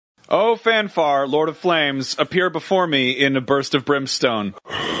Oh, Fanfare, Lord of Flames, appear before me in a burst of brimstone.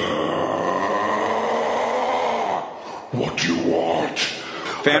 What do you want?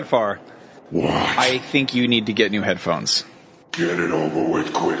 Fanfare. What? I think you need to get new headphones. Get it over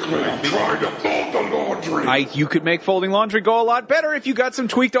with quickly. I'm trying to fold the laundry. You could make folding laundry go a lot better if you got some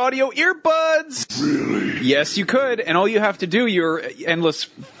tweaked audio earbuds. Really? Yes, you could. And all you have to do, your endless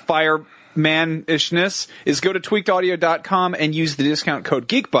fireman-ishness, is go to tweakedaudio.com and use the discount code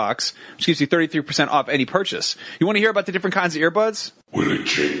GeekBox, which gives you 33% off any purchase. You want to hear about the different kinds of earbuds? Will it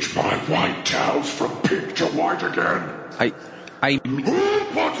change my white towels from pink to white again? Who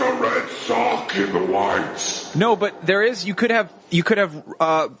puts a red sock in the whites? No, but there is. You could have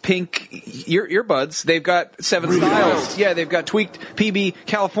pink earbuds. They've got 7 styles. Yeah, they've got tweaked, PB,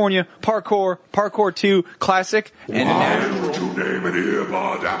 California, Parkour 2, Classic, and Why would you name an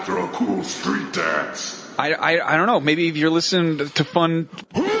earbud after a cool street dance? I don't know. Maybe if you're listening to fun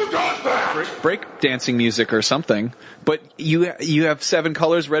Who does that? break dancing music or something. But you have 7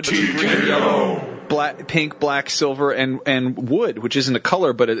 colors: red, blue, green, yellow, black, pink, black, silver, and wood, which isn't a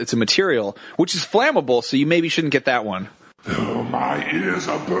color, but it's a material, which is flammable. So you maybe shouldn't get that one. Oh, my ears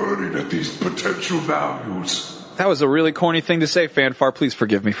are burning at these potential values. That was a really corny thing to say, Fanfare. Please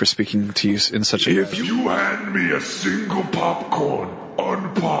forgive me for speaking to you in such a... If you hand me a single popcorn,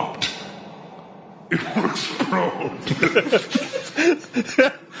 unpopped, it will explode.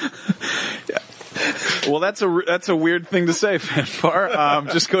 Yeah. Well, that's a weird thing to say, Fanfare.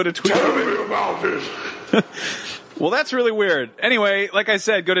 Just go to Tweak. Tell me about it. Well, that's really weird. Anyway, like I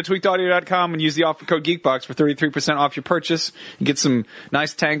said, go to tweakedaudio.com and use the offer code GeekBox for 33% off your purchase. You get some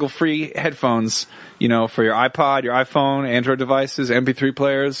nice tangle-free headphones, for your iPod, your iPhone, Android devices, MP3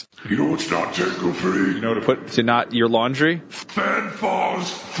 players. You know what's not tangle-free? To put to not your laundry. Fanfare's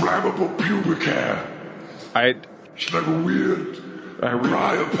flammable pubic hair. It's like a weird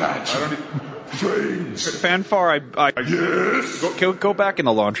briar patch. Veins. Fanfare, Yes? Go back in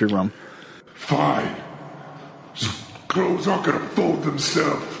the laundry room. Fine. Clothes aren't gonna fold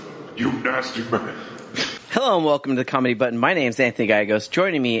themselves, you nasty man. Hello and welcome to the Comedy Button. My name's Anthony Gallegos.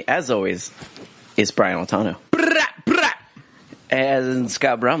 Joining me, as always, is Brian Altano. And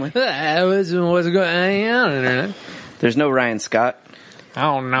Scott Bromley. What's going on? There's no Ryan Scott.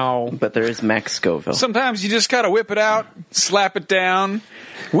 Oh, no. But there is Max Scoville. Sometimes you just gotta whip it out, slap it down,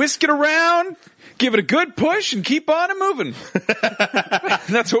 whisk it around, give it a good push, and keep on it moving.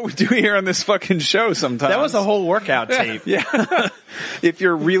 That's what we do here on this fucking show sometimes. That was a whole workout tape. Yeah. If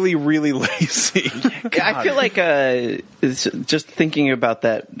you're really, really lazy. I feel like, just thinking about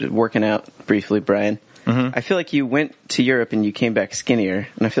that, working out briefly, Brian, I feel like you went to Europe and you came back skinnier,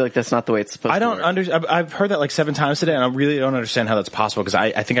 and I feel like that's not the way it's supposed to work. I've heard that like 7 times today, and I really don't understand how that's possible, because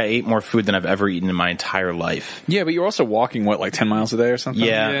I think I ate more food than I've ever eaten in my entire life. Yeah, but you're also walking, like 10 miles a day or something?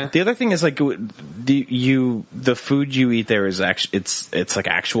 Yeah. The other thing is, like, the food you eat there is actually, it's like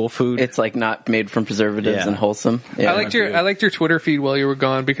actual food. It's like not made from preservatives and wholesome. Yeah. I liked your Twitter feed while you were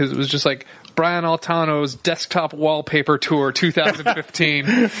gone, because it was just like Brian Altano's desktop wallpaper tour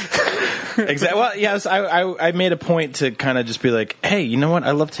 2015. Exactly. Well, yes, I made a point to kind of just be like, hey, you know what?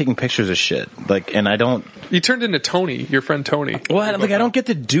 I love taking pictures of shit. Like, and I don't. You turned into Tony, your friend Tony. Well, I don't get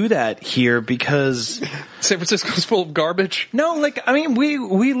to do that here because San Francisco's full of garbage. No, like, I mean,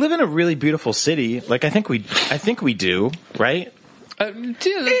 we live in a really beautiful city. Like, I think we do, right?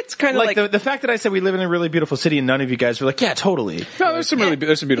 It's kind of like the fact that I said we live in a really beautiful city and none of you guys were like, yeah, totally. No, there's some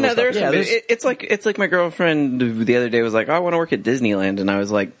beautiful stuff. It's like my girlfriend the other day was like, oh, I want to work at Disneyland, and I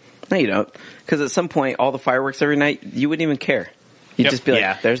was like, no, you don't, because at some point all the fireworks every night, you wouldn't even care. You'd just be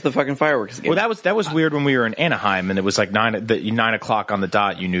like, there's the fucking fireworks again. Well, that was weird when we were in Anaheim, and it was like 9 o'clock on the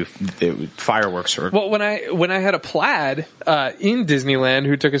dot. You knew fireworks were. Well, when I had a plaid in Disneyland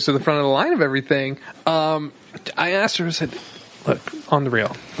who took us to the front of the line of everything, I asked her, I said, look, on the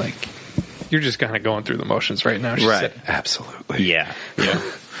real, like, you're just kind of going through the motions right now. She said, absolutely. Yeah. Yeah.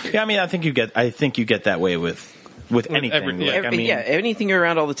 I mean, I think you get that way with anything. Anything you're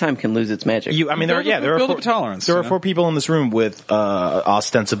around all the time can lose its magic. There are tolerance. There are 4 people in this room with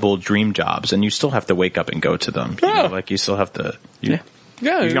ostensible dream jobs, and you still have to wake up and go to them. You still have to. You're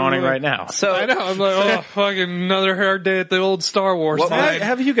yawning right now. So I know. I'm like, fucking another hard day at the old Star Wars. How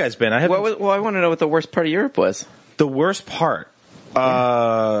have you guys been? I want to know what the worst part of Europe was. The worst part.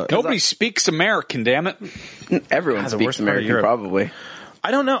 Nobody speaks American, damn it. Everyone speaks American, probably.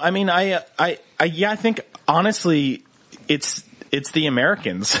 I don't know. I mean, I think honestly, it's the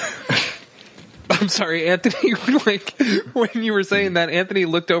Americans. I'm sorry, Anthony. Like when you were saying that, Anthony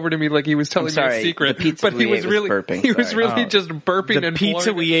looked over to me like he was telling me a secret. But he was really burping. He was really just burping. The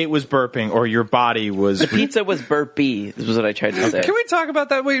pizza we ate was burping, or your body was. The pizza was burpy. This is what I tried to say. Can we talk about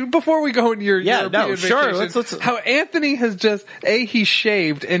that? Wait, before we go into your European sure. vacation, Let's. How Anthony has just he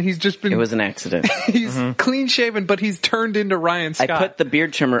shaved and he's just been. It was an accident. He's clean shaven, but he's turned into Ryan Scott. I put the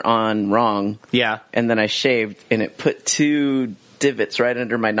beard trimmer on wrong. Yeah, and then I shaved, and it put 2 divots right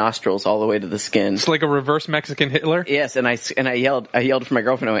under my nostrils all the way to the skin. It's like a reverse Mexican Hitler? Yes, and I yelled for my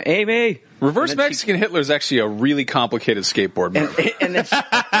girlfriend. I went, "Hey, May!" Reverse Mexican Hitler is actually a really complicated skateboard move. And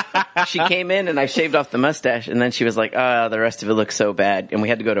then she came in, and I shaved off the mustache, and then she was like, the rest of it looks so bad, and we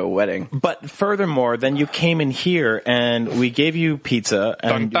had to go to a wedding. But furthermore, then you came in here, and we gave you pizza,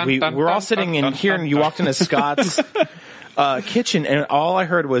 and we're all sitting in here, and you walked into Scott's kitchen, and all I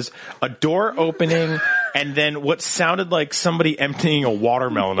heard was a door opening, and then what sounded like somebody emptying a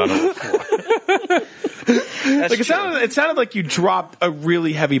watermelon out of the floor. Like it sounded like you dropped a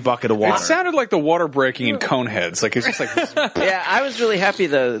really heavy bucket of water. It sounded like the water breaking in Coneheads. Like it's just like this. Yeah, I was really happy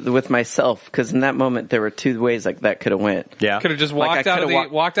with myself because in that moment there were 2 ways like that could have went. Yeah, could have just walked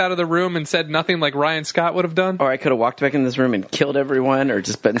out of the room and said nothing like Ryan Scott would have done, or I could have walked back in this room and killed everyone,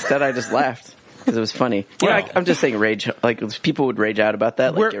 but instead I just laughed. Because it was funny. Yeah, I'm just saying rage. Like, people would rage out about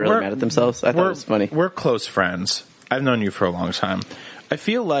that. Like, get really mad at themselves. I thought it was funny. We're close friends. I've known you for a long time. I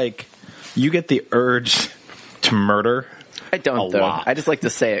feel like you get the urge to murder. I don't, though. Lot. I just like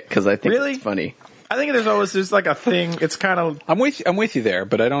to say it because I think it's funny. I think there's like a thing. It's kind of. I'm with you there,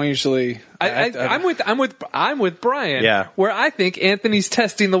 but I don't usually. I'm with Brian. Yeah. Where I think Anthony's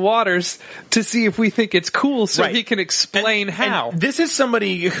testing the waters to see if we think it's cool, so he can explain how. And this is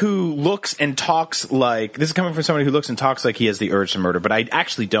somebody who looks and talks like. This is coming from somebody who looks and talks like he has the urge to murder, but I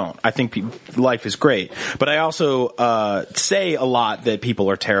actually don't. I think life is great, but I also say a lot that people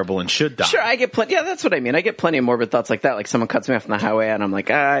are terrible and should die. Sure, I get plenty. Yeah, that's what I mean. I get plenty of morbid thoughts like that. Like someone cuts me off on the highway, and I'm like,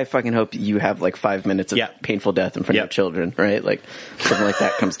 I fucking hope you have like 5 minutes of painful death in front of your children, right? Like something like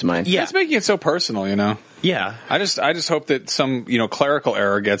that comes to mind. Yeah, it's making it so personal, you know. Yeah, I just hope that some clerical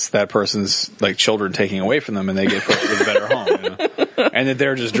error gets that person's like children taking away from them, and they get put with a better home, you know? And that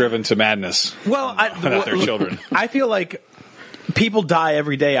they're just driven to madness. Well, about their children. I feel like people die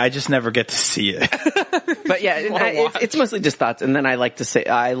every day. I just never get to see it. But yeah, it's mostly just thoughts, and then I like to say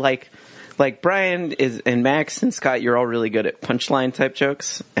I like Brian and Max and Scott. You're all really good at punchline type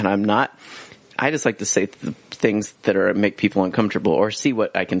jokes, and I'm not. I just like to say the things that make people uncomfortable, or see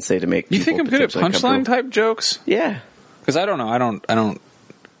what I can say to make. You think I'm good at punchline type jokes? Yeah, because I don't know. I don't.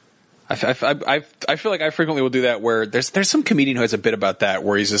 I feel like I frequently will do that. Where there's some comedian who has a bit about that,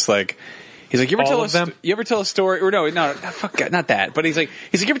 where he's like. You ever tell a story? Or no, fuck, not that. But he's like,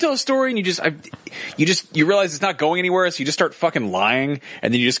 you ever tell a story and you realize it's not going anywhere, so you just start fucking lying,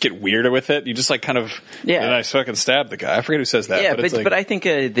 and then you just get weirder with it. You just like kind of, and I fucking stab the guy. I forget who says that. Yeah, but I think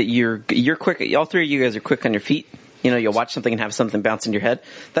that you're quick. All 3 of you guys are quick on your feet. You'll watch something and have something bounce in your head.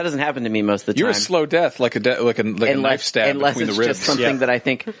 That doesn't happen to me most of the time. You're a slow death, like a knife stab between the ribs. Unless it's just something that I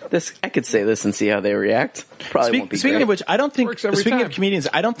think, I could say this and see how they react. Probably won't be Speaking great. of which, I don't think, speaking of comedians,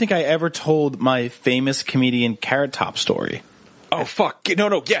 I don't think I ever told my famous comedian Carrot Top story. Oh, fuck.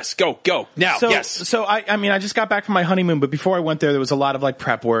 No. Yes. Go. Now. Yes. So I just got back from my honeymoon, but before I went there was a lot of like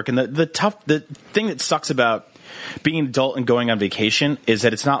prep work, and the thing that sucks about being an adult and going on vacation is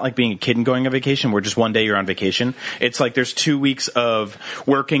that it's not like being a kid and going on vacation where just one day you're on vacation. It's like there's 2 weeks of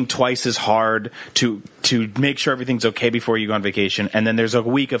working twice as hard to make sure everything's okay before you go on vacation, and then there's a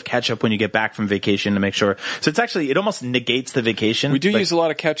week of catch up when you get back from vacation to make sure. So it's actually, it almost negates the vacation. We do use a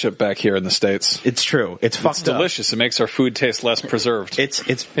lot of ketchup back here in the States. It's true. It's fucked up. Delicious. It makes our food taste less preserved. It's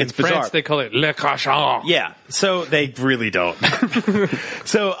in bizarre. France they call it le cochon. Yeah. So they really don't.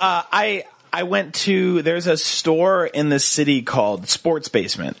 So I went to, there's a store in the city called Sports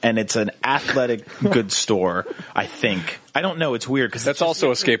Basement, and it's an athletic goods store, I think. I don't know. It's weird because that's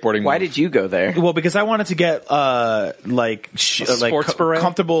also a skateboarding. Why did you go there? Well, because I wanted to get sports beret?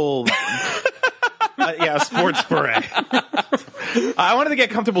 Comfortable. Sports beret. I wanted to get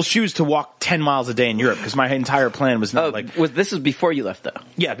comfortable shoes to walk 10 miles a day in Europe because my entire plan was not this was before you left though?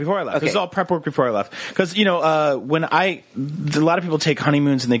 Yeah, before I left. Okay. This was all prep work before I left. Because, when a lot of people take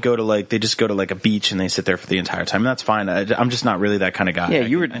honeymoons and they just go to like a beach and they sit there for the entire time. And that's fine. I'm just not really that kind of guy. Yeah,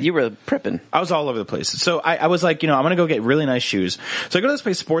 you were prepping. I was all over the place. So I was like, I'm going to go get really nice shoes. So I go to this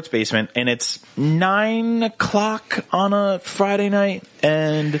place, Sports Basement, and it's 9:00 on a Friday night,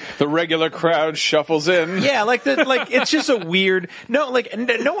 and the regular crowd shuffles in. Yeah, it's just a weird weird. No, like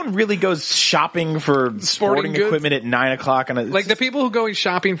no one really goes shopping for sporting equipment at 9 o'clock. Like the people who go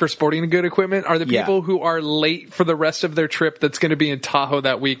shopping for sporting good equipment are the people who are late for the rest of their trip that's going to be in Tahoe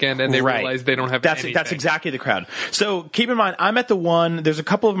that weekend, and they realize they don't have anything. That's exactly the crowd. So keep in mind, I'm at the one, there's a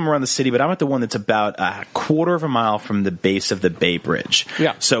couple of them around the city, but I'm at the one that's about a quarter of a mile from the base of the Bay Bridge.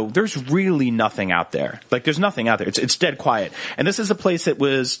 Yeah. So there's really nothing out there. Like there's nothing out there. It's dead quiet. And this is a place that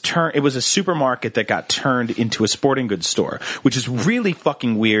was it was a supermarket that got turned into a sporting goods store, which is really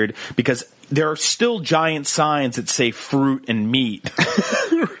fucking weird because there are still giant signs that say fruit and meat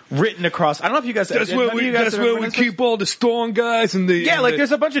written across. I don't know if you guys. That's where we keep all the strong guys and the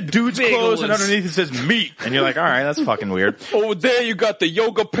there's a bunch of dudes' clothes and underneath it says meat, and you're like, all right, that's fucking weird. Over there you got the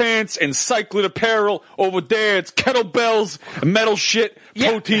yoga pants and cycling apparel. Over there it's kettlebells, metal shit,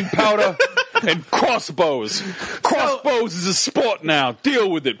 protein powder, and crossbows. Crossbows is a sport now. Deal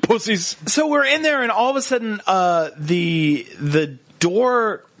with it, pussies. So we're in there, and all of a sudden, the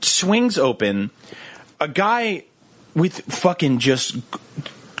door swings open. A guy with fucking just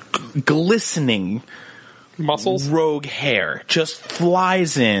glistening muscles, rogue hair, just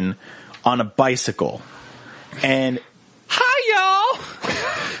flies in on a bicycle, and hi y'all.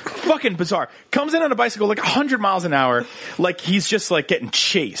 Fucking bizarre. Comes in on a bicycle like 100 miles an hour, like he's just like getting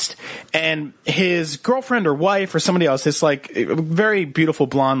chased. And his girlfriend or wife or somebody else, this like very beautiful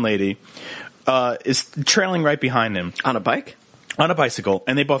blonde lady, is trailing right behind him on a bike. On a bicycle,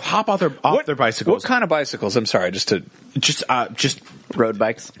 and they both hop off their bicycles. What kind of bicycles? I'm sorry, just road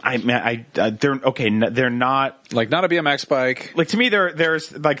bikes. They're okay. They're not like not a BMX bike. Like to me,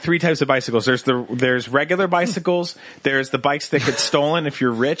 there's like three types of bicycles. There's regular bicycles. There's the bikes that get stolen if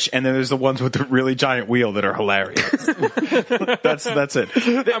you're rich, and then there's the ones with the really giant wheel that are hilarious. That's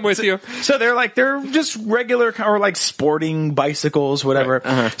it. I'm with you. So they're just regular or like sporting bicycles, whatever. Right.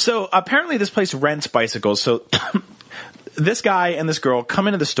 Uh-huh. So apparently this place rents bicycles. So. This guy and this girl come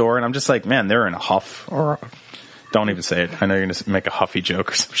into the store, and I'm just like, man, they're in a huff. Or don't even say it. I know you're going to make a huffy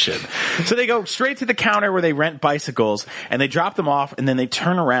joke or some shit. So they go straight to the counter where they rent bicycles, and they drop them off, and then they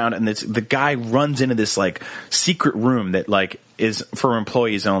turn around, and the guy runs into this like secret room that like is for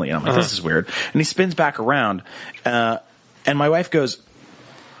employees only. And I'm like, this is weird. And he spins back around, and my wife goes,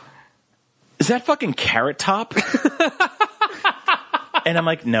 "Is that fucking Carrot Top?" And I'm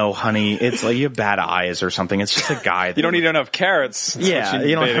like, no, honey, it's like you have bad eyes or something. It's just a guy. You don't need enough carrots. That's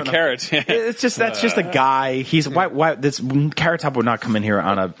you don't need a carrot. It's just that's just a guy. He's why this Carrot Top would not come in here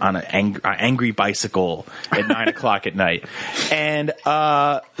on an angry bicycle at 9 o'clock at night. And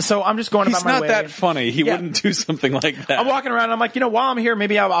so I'm just going about my way. He's not that funny. He wouldn't do something like that. I'm walking around. And I'm like, while I'm here,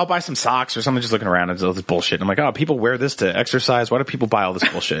 maybe I'll buy some socks or something. Just looking around and all this bullshit. And I'm like, oh, people wear this to exercise. Why do people buy all this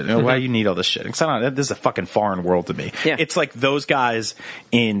bullshit? Why do you need all this shit? This is a fucking foreign world to me. Yeah. It's like those guys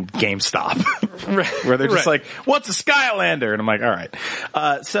in GameStop where they're just like, what's a Skylander? And I'm like, all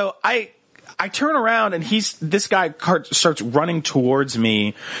right. So I turn around and this guy starts running towards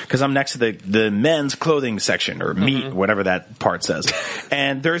me because I'm next to the men's clothing section or meat, whatever that part says.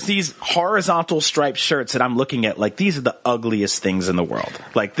 And there's these horizontal striped shirts that I'm looking at like these are the ugliest things in the world.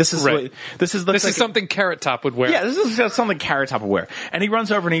 Like this is this is something Carrot Top would wear. Yeah, this is something Carrot Top would wear. And he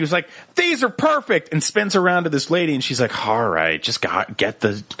runs over and he was like, "These are perfect," and spins around to this lady and she's like, "All right, just get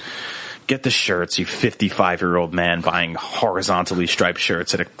the shirts, you 55-year-old man buying horizontally striped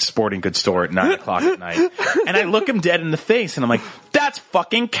shirts at a sporting goods store at 9 o'clock at night." And I look him dead in the face and I'm like, that's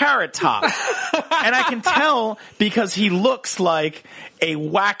fucking Carrot Top. And I can tell because he looks like a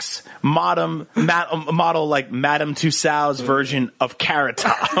wax model like Madame Tussauds version of Carrot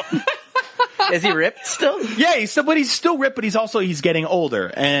Top. Is he ripped still? Yeah, he's still ripped, but he's getting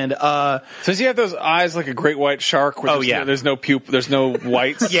older. And so does he have those eyes like a great white shark? There's no there's no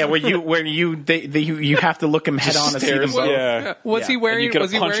whites. Yeah, where you have to look him head on to see them both. Yeah. Was he wearing? And you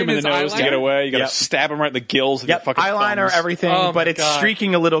gotta punch him in the nose to get away. You gotta stab him right in the gills. Yep, eyeliner, thumbs. Everything, but it's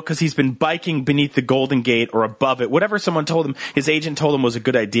streaking a little because he's been biking beneath the Golden Gate or above it. Whatever someone told him, his agent told him was a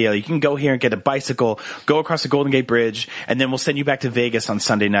good idea. You can go here and get a bicycle, go across the Golden Gate Bridge, and then we'll send you back to Vegas on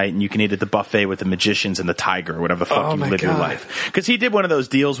Sunday night, and you can eat at the buffet with the magicians and the tiger or whatever the fuck you live your life. Because he did one of those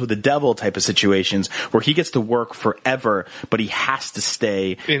deals with the devil type of situations where he gets to work forever, but he has to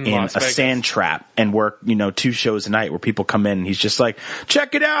stay in a sand trap and work, 2 shows a night where people come in and he's just like,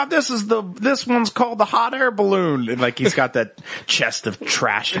 check it out, this one's called the hot air balloon. And like he's got that chest of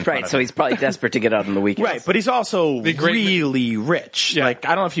trash in front of him. So he's probably desperate to get out on the weekends. Right, but he's also really rich. Yeah. Like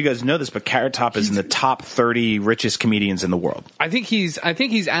I don't know if you guys know this, but Carrot Top is in the top 30 richest comedians in the world. I think he's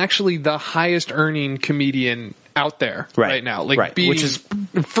actually the highest earning comedian out there right now. Like being, which is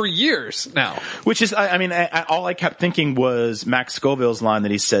for years now. Which is, I mean, all I kept thinking was Max Scoville's line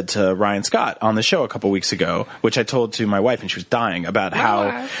that he said to Ryan Scott on the show a couple weeks ago, which I told to my wife, and she was dying about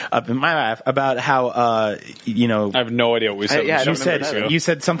how you know, I have no idea what we said. You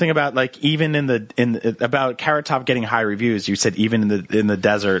said something about like even about Carrot Top getting high reviews. You said even in the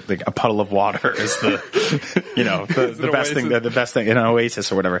desert, like a puddle of water is the you know the best thing, the best thing in an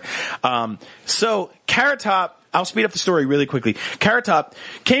oasis or whatever. So Carrot Top. I'll speed up the story really quickly. Carrot Top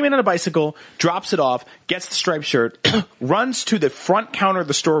came in on a bicycle, drops it off, gets the striped shirt, runs to the front counter of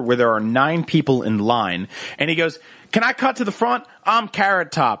the store where there are 9 people in line, and he goes, "Can I cut to the front? I'm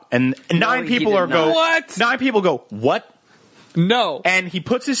Carrot Top." And 9 people What? 9 people go, "What?" No. And he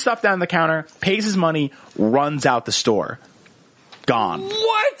puts his stuff down on the counter, pays his money, runs out the store. Gone.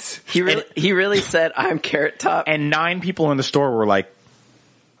 What? He really said, "I'm Carrot Top." And 9 people in the store were like,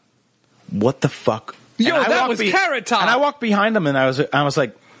 "What the fuck?" Yo, that was Carrot Top. And I walked behind him, and I was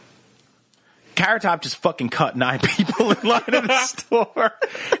like, Carrot Top just fucking cut 9 people in line in the store.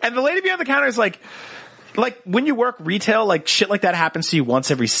 And the lady behind the counter is like when you work retail, like shit like that happens to you once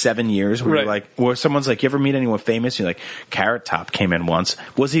every 7 years. Where you're like, where someone's like, "You ever meet anyone famous?" You're like, "Carrot Top came in once."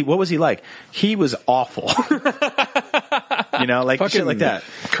 What was he like? He was awful. You know, like fucking shit like that.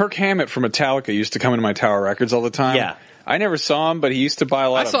 Kirk Hammett from Metallica used to come into my Tower Records all the time. Yeah. I never saw him, but he used to buy a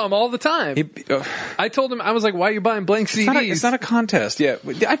lot. I saw him all the time. I told him, I was like, "Why are you buying blank CDs?" It's not a contest. Yeah,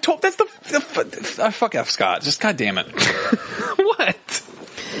 I told that's fuck F Scott. Just goddamn it. What?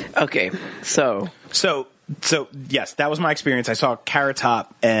 Okay, so yes, that was my experience. I saw Carrot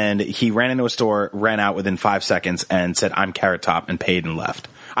Top, and he ran into a store, ran out within 5 seconds, and said, "I'm Carrot Top," and paid and left.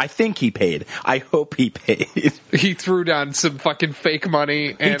 I think he paid. I hope he paid. He threw down some fucking fake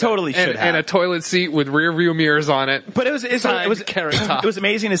money. And, he totally should have. And a toilet seat with rear view mirrors on it. But it was Carrot Top. It was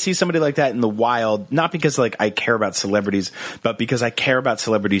amazing to see somebody like that in the wild. Not because like I care about celebrities, but because I care about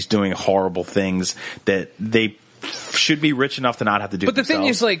celebrities doing horrible things that they should be rich enough to not have to do. But the themselves. thing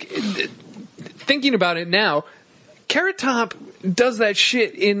is, like, thinking about it now, Carrot Top does that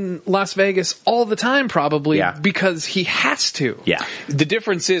shit in Las Vegas all the time, probably, because he has to. Yeah. The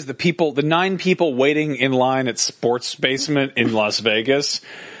difference is the 9 people waiting in line at Sports Basement in Las Vegas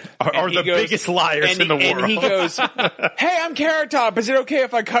are the biggest liars in the world. And he goes, "Hey, I'm Carrot Top. Is it okay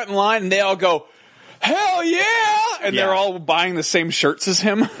if I cut in line?" And they all go, "Hell yeah!" And they're all buying the same shirts as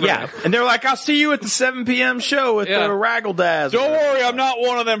him. Yeah. And they're like, "I'll see you at the 7 p.m. show at the Raggle Dazzle." Don't worry, I'm not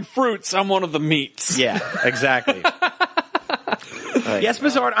one of them fruits. I'm one of the meats. Yeah, exactly. Yes,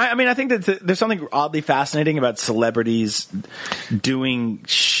 bizarre. I mean, I think that there's something oddly fascinating about celebrities doing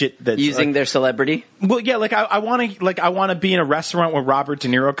shit that's using their celebrity. Well, yeah, I want to be in a restaurant where Robert De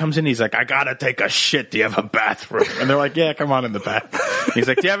Niro comes in. He's like, "I gotta take a shit. Do you have a bathroom?" And they're like, "Yeah, come on in the bath." He's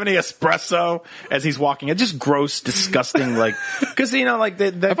like, "Do you have any espresso?" As he's walking, it's just gross, disgusting. Like, because you know, like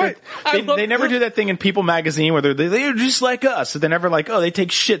they never do that thing in People magazine where they're just like us. So they're never like, "Oh, they take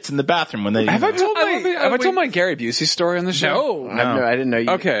shits in the bathroom when they." Have I told my Gary Busey story on the show? No. I didn't know you.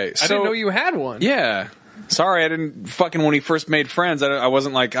 Okay, I didn't know you had one. Yeah. Sorry, I didn't fucking when he first made friends. I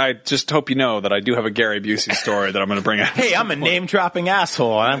wasn't like, I just hope you know that I do have a Gary Busey story that I'm going to bring out. Hey, I'm a name dropping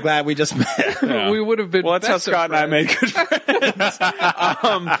asshole, and I'm glad we just met. Yeah. We would have been. Well, that's how Scott and I made good friends.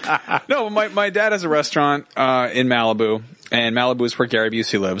 No, my dad has a restaurant in Malibu, and Malibu is where Gary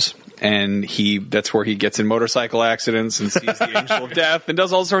Busey lives. And that's where he gets in motorcycle accidents and sees the angel of death and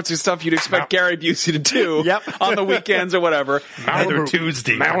does all sorts of stuff you'd expect Gary Busey to do on the weekends or whatever. Either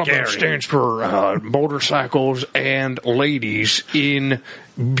Tuesday. Malibu stands for motorcycles and ladies in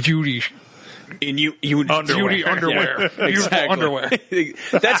beauty. In beauty underwear. Yeah, exactly. Underwear.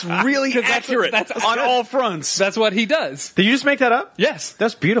 That's really accurate. That's on all fronts. That's what he does. Did you just make that up? Yes.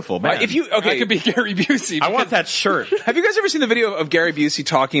 That's beautiful, man. I could be Gary Busey. I want that shirt. Have you guys ever seen the video of Gary Busey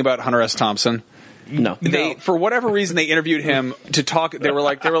talking about Hunter S. Thompson? No. For whatever reason, they interviewed him to talk. They were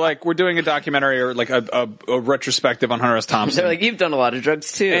like, we're doing a documentary or like a retrospective on Hunter S. Thompson. They're like, you've done a lot of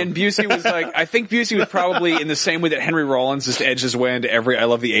drugs too. And Busey was like, I think Busey was probably in the same way that Henry Rollins just edged his way into every I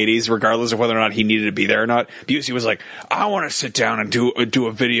Love the 80s, regardless of whether or not he needed to be there or not. Busey was like, I want to sit down and do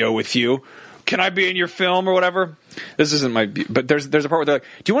a video with you. Can I be in your film or whatever? This isn't but there's a part where they're like,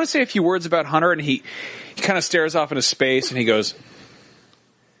 do you want to say a few words about Hunter? And he kind of stares off into space and he goes,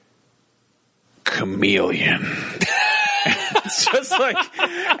 chameleon. It's just like,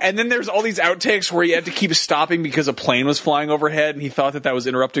 and then there's all these outtakes where he had to keep stopping because a plane was flying overhead and he thought that was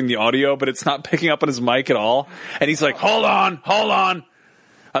interrupting the audio, but it's not picking up on his mic at all. And he's like, hold on.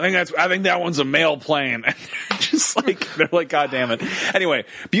 I think that one's a male plane. Just like, they're like, God damn it. Anyway,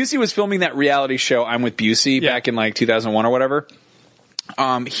 Busey was filming that reality show, I'm with Busey, back in like 2001 or whatever.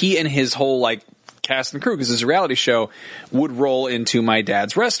 He and his whole like cast and crew, because this reality show would roll into my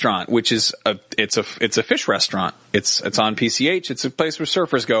dad's restaurant, which is it's a fish restaurant. It's on PCH. It's a place where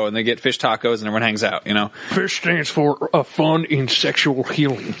surfers go and they get fish tacos and everyone hangs out, you know. Fish stands for fun in sexual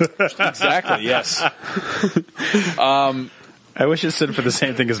healing. Exactly. Yes. I wish it stood for the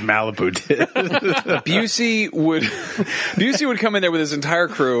same thing as Malibu did. Busey would come in there with his entire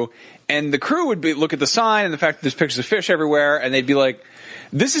crew, and the crew would look at the sign and the fact that there's pictures of fish everywhere, and they'd be like,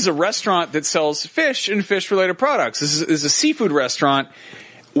 "This is a restaurant that sells fish and fish-related products. This is a seafood restaurant.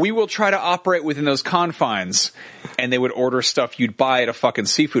 We will try to operate within those confines." And they would order stuff you'd buy at a fucking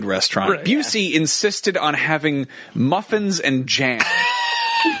seafood restaurant. Right. Busey insisted on having muffins and jam.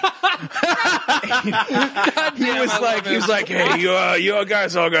 He was like, "Hey, you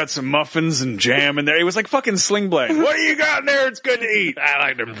guys all got some muffins and jam in there." He was like fucking Sling Blade. "What do you got in there? It's good to eat." I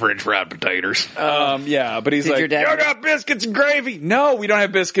like them French fried potatoes. Yeah, but he's like, "You got biscuits and gravy?" "No, we don't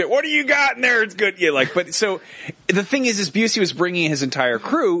have biscuit." "What do you got in there? It's good." Yeah, but so the thing is Busey was bringing his entire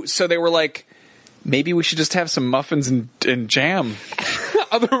crew, so they were like, maybe we should just have some muffins and jam.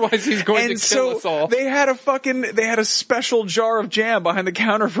 Otherwise, he's going to kill us all. They had a special jar of jam behind the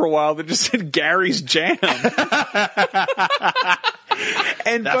counter for a while that just said Gary's Jam.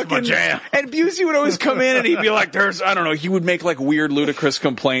 And that's my jam. And Busey would always come in and he'd be like, he would make like weird, ludicrous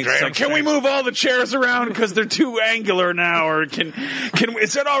complaints. Like, "Can we move all the chairs around because they're too angular now? Or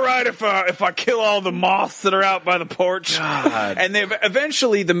is it all right if I kill all the moths that are out by the porch?" God. And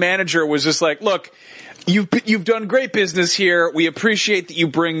eventually the manager was just like, "Look, You've done great business here. We appreciate that you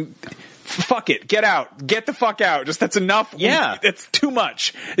bring. Fuck it. Get out. Get the fuck out. Just that's enough. Yeah, it's too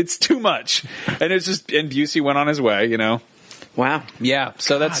much. It's too much." And Busey went on his way. You know. Wow. Yeah.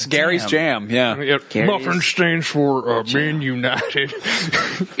 So that's Gary's Jam. Yeah. Muffin stands for Men United.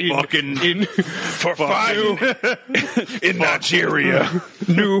 For fighting in Nigeria.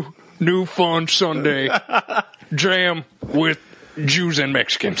 New fun Sunday. Jam with Jews and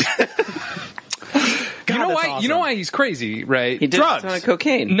Mexicans. God, you know why he's crazy, right? He did drugs. a ton of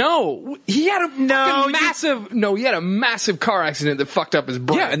cocaine. No, he had a massive car accident that fucked up his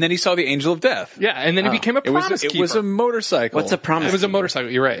brain. Yeah, and then he saw the Angel of Death. Yeah, and then he became a promise keeper. It was a motorcycle. What's a promise? It was a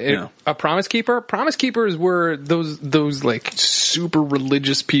motorcycle. You're right. A promise keeper. Promise keepers were those like super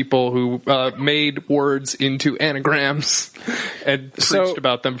religious people who made words into anagrams and preached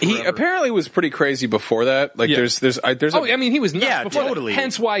about them forever. He apparently was pretty crazy before that. Like there's he was nuts before totally. That.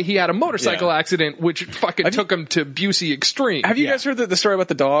 Hence why he had a motorcycle accident, which fucking took him to Busey extreme. Have you guys heard the story about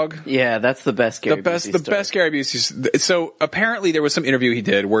the dog? Yeah, that's the best Gary Busey story. The best Gary Busey. So apparently there was some interview he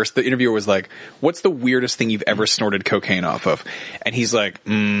did where the interviewer was like, "What's the weirdest thing you've ever snorted cocaine off of?" And he's like,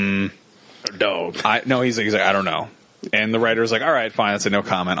 a dog. He's like, "I don't know." And the writer's like, "All right, fine. That's a no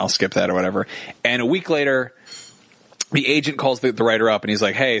comment. I'll skip that or whatever." And a week later, the agent calls the writer up and he's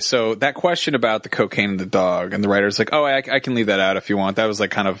like, "Hey, so that question about the cocaine and the dog," and the writer's like, "Oh, I can leave that out if you want. That was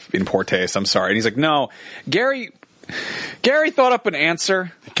like kind of in poor taste. I'm sorry." And he's like, "No, Gary thought up an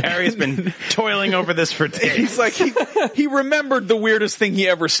answer." Gary's been toiling over this for days. He's like, he remembered the weirdest thing he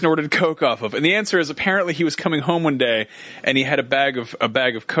ever snorted coke off of. And the answer is apparently he was coming home one day and he had a bag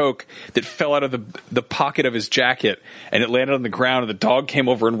of coke that fell out of the pocket of his jacket and it landed on the ground and the dog came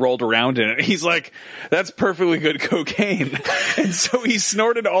over and rolled around in it. He's like, "That's perfectly good cocaine." And so he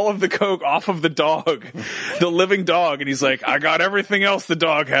snorted all of the coke off of the dog, the living dog. And he's like, "I got everything else the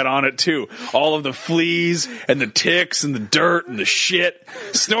dog had on it too. All of the fleas and the ticks and the dirt and the shit.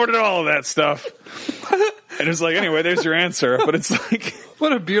 Snorted all of that stuff." And it's like, anyway, there's your answer. But it's like,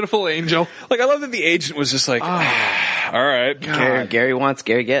 what a beautiful angel. Like, I love that the agent was just like, all right. Gary wants,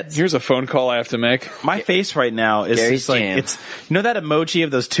 Gary gets. Here's a phone call I have to make. My face right now is Gary's just like, jam. it's, that emoji of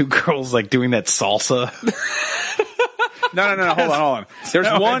those two girls like doing that salsa? No. Hold on. There's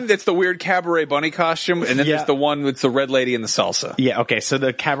one that's the weird cabaret bunny costume, and then there's the one with the red lady and the salsa. Yeah, okay, so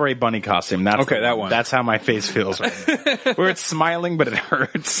the cabaret bunny costume. That's that one. That's how my face feels right now. Where it's smiling, but it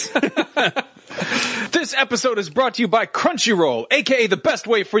hurts. This episode is brought to you by Crunchyroll, aka the best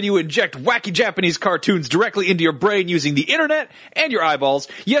way for you to inject wacky Japanese cartoons directly into your brain using the internet and your eyeballs.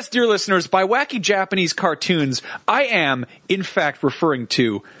 Yes, dear listeners, by wacky Japanese cartoons, I am, in fact, referring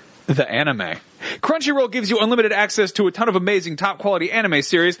to the anime. Crunchyroll gives you unlimited access to a ton of amazing top-quality anime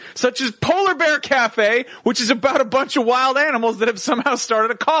series, such as Polar Bear Cafe, which is about a bunch of wild animals that have somehow started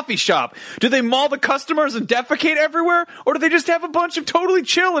a coffee shop. Do they maul the customers and defecate everywhere? Or do they just have a bunch of totally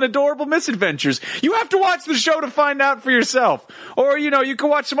chill and adorable misadventures? You have to watch the show to find out for yourself. Or, you can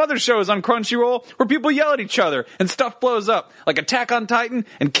watch some other shows on Crunchyroll where people yell at each other and stuff blows up, like Attack on Titan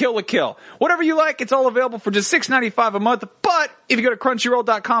and Kill la Kill. Whatever you like, it's all available for just $6.95 a month, but if you go to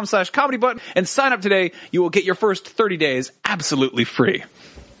crunchyroll.com/comedybutton and sign up today, you will get your first 30 days absolutely free.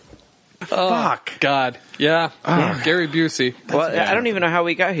 Fuck. God. Yeah. Gary Busey. Well, I don't even know how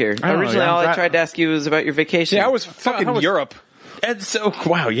we got here. Originally, all I tried to ask you was about your vacation. Yeah, I was fucking Europe. And so,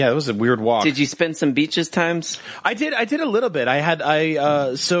 wow, yeah, it was a weird walk. Did you spend some beaches times? I did a little bit.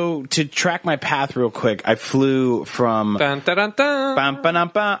 So to track my path real quick, I flew from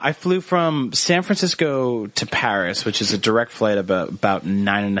I flew from San Francisco to Paris, which is a direct flight about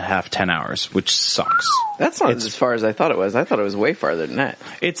 9.5, 10 hours, which sucks. That's not as far as I thought it was. I thought it was way farther than that.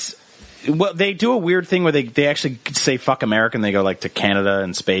 Well, they do a weird thing where they actually say "fuck America" and they go like to Canada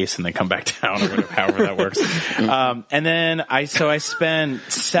and space and they come back down or whatever, however that works. And then I spent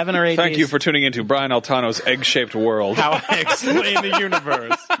 7 or 8 days. Thank you for tuning into Brian Altano's egg-shaped world. How I explain the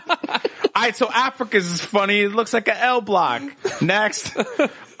universe. Alright, so Africa's funny. It looks like an L block. Next.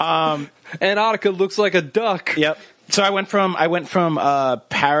 Antarctica looks like a duck. Yep. So I went from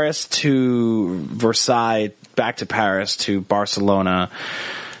Paris to Versailles, back to Paris to Barcelona,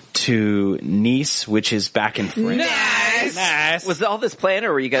 to Nice, which is back in France. Nice. Was all this planned,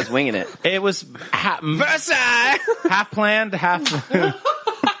 or were you guys winging it? It was Versailles, half planned, half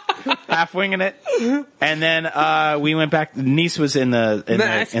winging it, and then we went back. Nice was in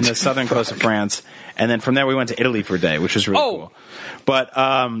the southern coast of France, and then from there we went to Italy for a day, which was really cool. But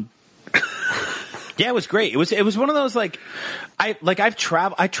yeah, it was great. It was one of those I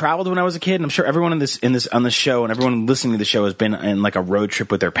traveled when I was a kid, and I'm sure everyone on this on the show and everyone listening to the show has been in like a road trip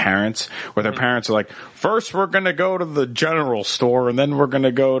with their parents, where their parents are like, first we're gonna go to the general store, and then we're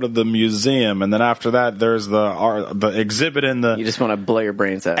gonna go to the museum, and then after that there's the exhibit in the. You just want to blow your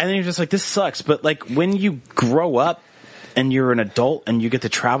brains out, and then you're just like, this sucks. But like when you grow up and you're an adult and you get to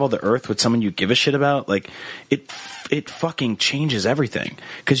travel the earth with someone you give a shit about, like it fucking changes everything,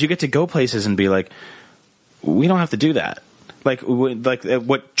 because you get to go places and be like, we don't have to do that. Like what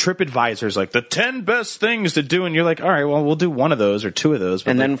TripAdvisor's like, the 10 best things to do, and you're like, all right, well, we'll do one of those or two of those,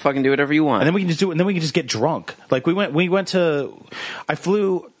 and then fucking do whatever you want, and then we can just do it, and then we can just get drunk. Like we went to, I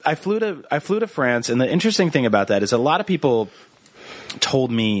flew to France, and the interesting thing about that is a lot of people told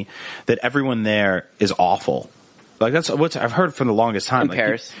me that everyone there is awful. Like that's what I've heard for the longest time. In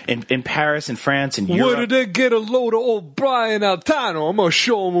Paris, in Paris, in France, in Europe. Where did they get a load of old Brian Altano? I'm gonna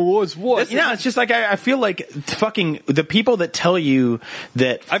show them what's what. It's just like I feel like fucking the people that tell you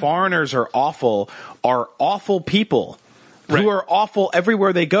that foreigners are awful people. Right. Who are awful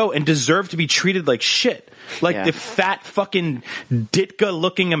everywhere they go and deserve to be treated like shit. Like the fat fucking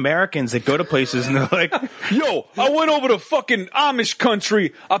Ditka-looking Americans that go to places and they're like, yo, I went over to fucking Amish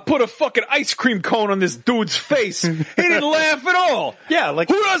country. I put a fucking ice cream cone on this dude's face. He didn't laugh at all. Yeah, like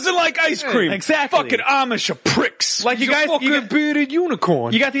who doesn't like ice cream? Exactly. Fucking Amish are pricks. Like you guys, bearded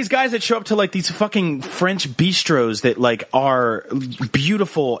unicorn. You got these guys that show up to like these fucking French bistros that like are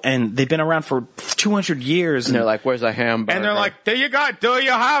beautiful and they've been around for 200 years. And they're like, "Where's a hamburger?" And they're like, "Do you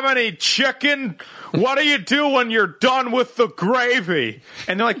have any chicken? What do you do when you're done with the gravy?"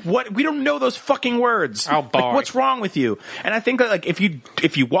 And they're like, "What? We don't know those fucking words. Oh, boy. Like, what's wrong with you?" And I think that like if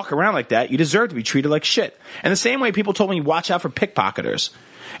you walk around like that, you deserve to be treated like shit. And the same way people told me, watch out for pickpocketers.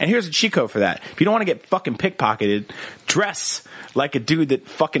 And here's a cheat code for that. If you don't want to get fucking pickpocketed, dress like a dude that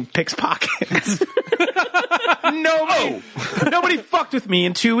fucking picks pockets. Nobody fucked with me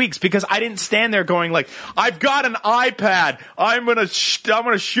in 2 weeks because I didn't stand there going like, I've got an iPad. I'm gonna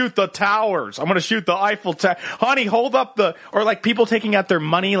shoot the towers. I'm gonna shoot the Eiffel Tower. Honey, hold up or like people taking out their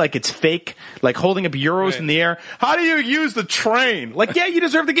money like it's fake, like holding up euros in the air. How do you use the train? Like, yeah, you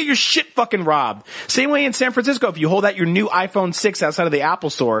deserve to get your shit fucking robbed. Same way in San Francisco, if you hold out your new iPhone 6 outside of the Apple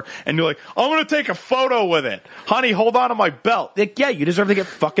store and you're like, I'm gonna take a photo with it. Honey, hold on to my belt. Like, yeah, you deserve to get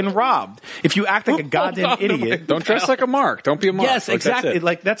fucking robbed. If you act like a goddamn idiot. Don't dress like a mark. Don't be a mark. Yes, exactly.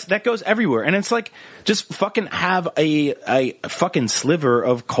 That goes everywhere. And it's like, just fucking have a fucking sliver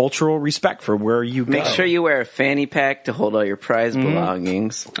of cultural respect for where you go. Make sure you wear a fanny pack to hold all your prized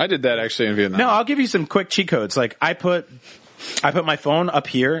belongings. I did that actually in Vietnam. No, I'll give you some quick cheat codes. Like I put my phone up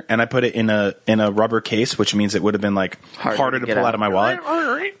here and I put it in a rubber case, which means it would have been like harder to pull out of my wallet.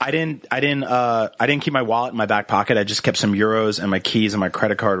 I didn't keep my wallet in my back pocket. I just kept some euros and my keys and my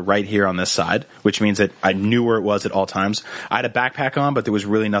credit card right here on this side, which means that I knew where it was at all times. I had a backpack on, but there was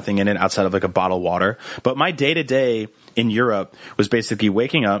really nothing in it outside of like a bottle of water. But my day to day in Europe was basically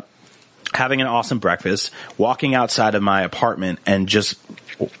waking up, having an awesome breakfast, walking outside of my apartment and just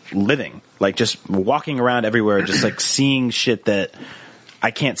living. Like just walking around everywhere, just like seeing shit that I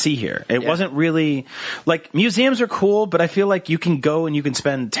can't see here. It wasn't really like museums are cool, but I feel like you can go and you can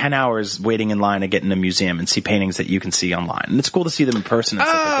spend 10 hours waiting in line to get in a museum and see paintings that you can see online. And it's cool to see them in person and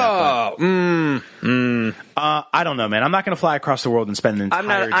stuff like that. I don't know, man. I'm not going to fly across the world and spend an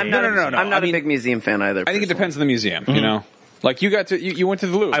entire day. I'm not a big museum fan either. I think it depends on the museum, you know? Like you went to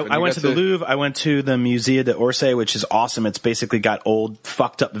the Louvre. I went to the Louvre. I went to the Musée d'Orsay, which is awesome. It's basically got old,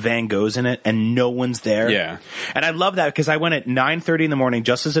 fucked up Van Goghs in it, and no one's there. Yeah. And I love that because I went at 9:30 in the morning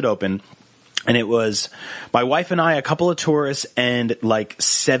just as it opened. And it was my wife and I, a couple of tourists, and like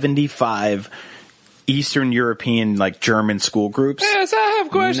 75 Eastern European, like German school groups. Yes, I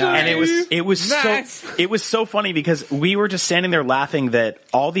have questions. And it was so funny because we were just standing there laughing that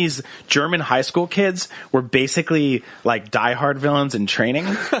all these German high school kids were basically like diehard villains in training.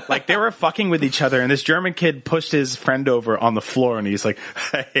 Like they were fucking with each other, and this German kid pushed his friend over on the floor, and he's like,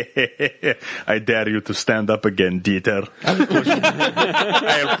 "I dare you to stand up again, Dieter.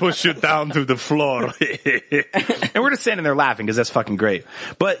 I'll push you down to the floor." And we're just standing there laughing because that's fucking great.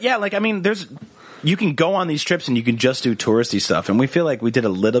 But yeah, like I mean, you can go on these trips and you can just do touristy stuff. And we feel like we did a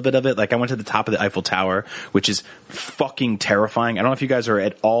little bit of it. Like I went to the top of the Eiffel Tower, which is fucking terrifying. I don't know if you guys are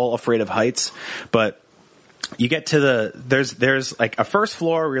at all afraid of heights, but you get to there's like a first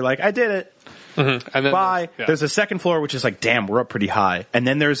floor where you're like, I did it. Mm-hmm. And then, bye. Yeah. There's a second floor, which is like, damn, we're up pretty high. And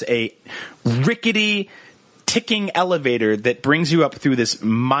then there's a rickety ticking elevator that brings you up through this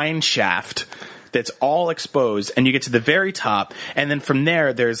mine shaft that's all exposed. And you get to the very top. And then from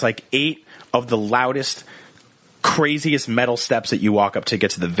there's like 8 of the loudest, craziest metal steps that you walk up to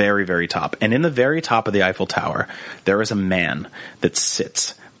get to the very, very top. And in the very top of the Eiffel Tower, there is a man that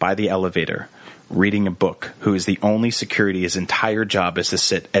sits by the elevator reading a book, who is the only security. His entire job is to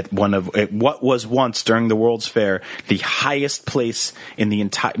sit at what was once during the World's Fair the highest place in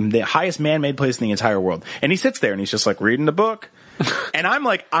the highest man-made place in the entire world. And he sits there and he's just like reading the book. And I'm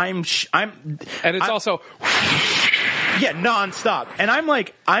like, and it's also yeah, nonstop. And I'm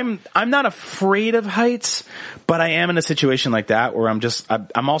like, I'm not afraid of heights, but I am in a situation like that where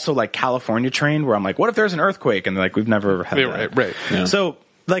I'm also like California trained, where I'm like, what if there's an earthquake? And they're like, we've never had that. Right. Yeah. So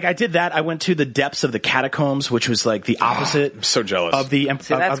like I did that. I went to the depths of the catacombs, which was like the opposite. I'm so jealous of the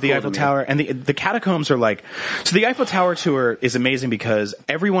Eiffel Tower. And the catacombs are like, so the Eiffel Tower tour is amazing because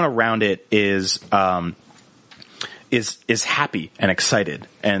everyone around it is happy and excited,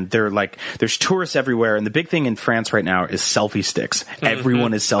 and they're like, there's tourists everywhere, and the big thing in France right now is selfie sticks. Mm-hmm.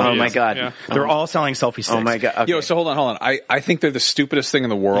 Everyone is selfie. Oh my god, yeah. They're all selling selfie sticks. Oh my god. Okay. Yo, so hold on. I think they're the stupidest thing in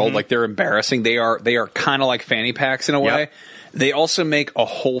the world. Mm-hmm. Like they're embarrassing. They are kind of like fanny packs in a way. Yep. They also make a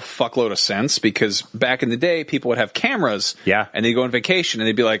whole fuckload of sense because back in the day, people would have cameras. Yeah. And they'd go on vacation and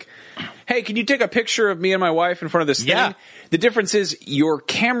they'd be like, hey, can you take a picture of me and my wife in front of this thing? The difference is your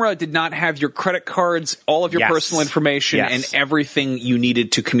camera did not have your credit cards, all of your personal information, and everything you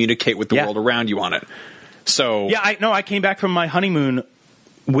needed to communicate with the world around you on it. So yeah, I came back from my honeymoon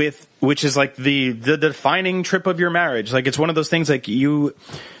which is like the defining trip of your marriage. Like it's one of those things like you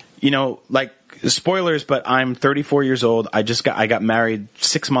know, like spoilers, but I'm 34 years old. I got married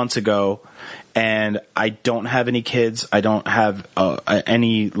 6 months ago, and I don't have any kids. I don't have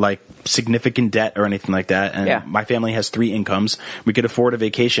any like significant debt or anything like that. And my family has 3 incomes. We could afford a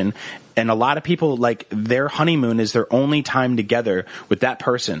vacation. And a lot of people, like, their honeymoon is their only time together with that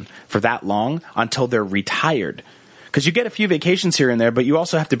person for that long until they're retired. Because you get a few vacations here and there, but you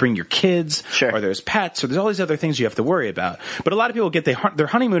also have to bring your kids, or there's pets, or there's all these other things you have to worry about. But a lot of people get their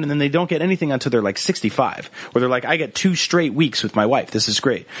honeymoon and then they don't get anything until they're like 65, where they're like, I get 2 straight weeks with my wife. This is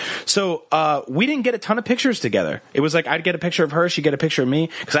great. So we didn't get a ton of pictures together. It was like I'd get a picture of her, she'd get a picture of me,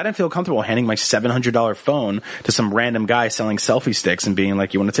 because I didn't feel comfortable handing my $700 phone to some random guy selling selfie sticks and being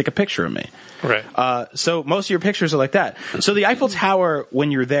like, you want to take a picture of me? Right. So most of your pictures are like that. So the Eiffel Tower,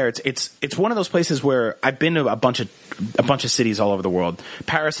 when you're there, it's one of those places where I've been to a bunch of cities all over the world.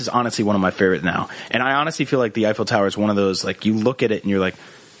 Paris is honestly one of my favorite now. And I honestly feel like the Eiffel Tower is one of those, like, you look at it and you're like,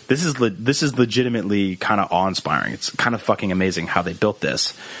 this is legitimately kind of awe-inspiring. It's kind of fucking amazing how they built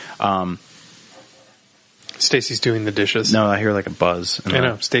this. Stacy's doing the dishes. No, I hear like a buzz. I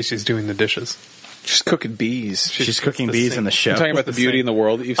know. Stacy's doing the dishes. She's cooking bees. She's cooking bees in the show. You're talking about the beauty in the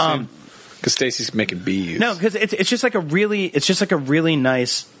world that you've seen? Because Stacy's making bees. No, because it's just like a really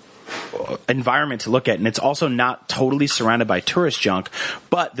nice environment to look at, and it's also not totally surrounded by tourist junk,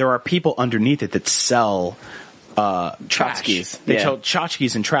 but there are people underneath it that sell tchotchkes. They sell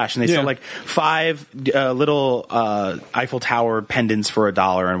tchotchkes and trash, and they sell like 5 little Eiffel Tower pendants for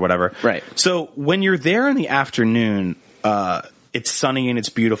 $1 and whatever. Right. So when you're there in the afternoon, it's sunny and it's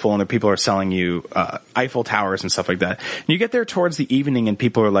beautiful, and the people are selling you Eiffel Towers and stuff like that. And you get there towards the evening, and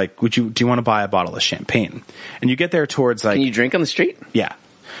people are like, do you want to buy a bottle of champagne? And you get there towards like... Can you drink on the street? Yeah.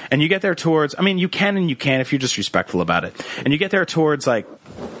 And you get there towards, I mean, you can and you can't if you're just respectful about it. And you get there towards like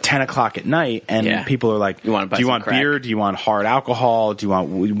 10 o'clock at night, and people are like, do you want beer? Do you want hard alcohol?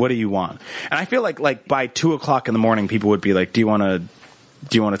 What do you want? And I feel like by 2 o'clock in the morning, people would be like, do you want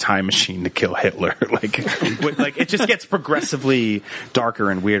do you want a time machine to kill Hitler? Like it just gets progressively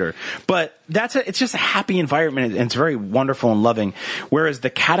darker and weirder. But it's just a happy environment, and it's very wonderful and loving. Whereas the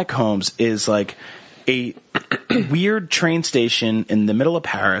catacombs is like a weird train station in the middle of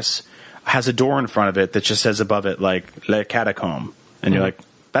Paris, has a door in front of it that just says above it, like, Le Catacombe. And you're like,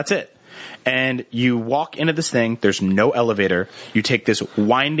 that's it. And you walk into this thing, there's no elevator. You take this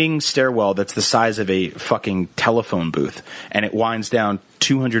winding stairwell that's the size of a fucking telephone booth, and it winds down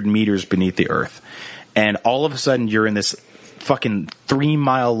 200 meters beneath the earth. And all of a sudden, you're in this fucking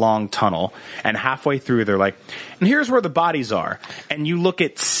 3-mile long tunnel, and halfway through, they're like, and here's where the bodies are. And you look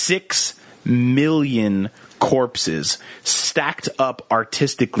at 6 million corpses stacked up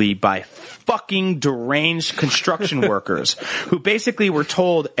artistically by fucking deranged construction workers who basically were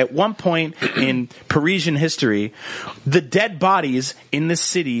told at one point in Parisian history, the dead bodies in the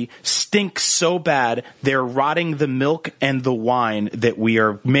city stink so bad they're rotting the milk and the wine that we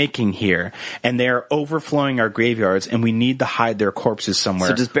are making here, and they're overflowing our graveyards, and we need to hide their corpses somewhere.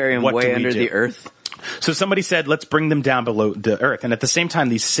 So just bury them way under the earth? So somebody said, let's bring them down below the earth. And at the same time,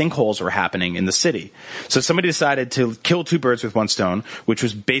 these sinkholes were happening in the city. So somebody decided to kill 2 birds with one stone, which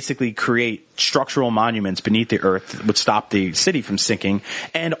was basically create structural monuments beneath the earth that would stop the city from sinking,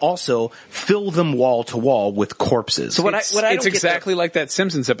 and also fill them wall to wall with corpses. So it's exactly like that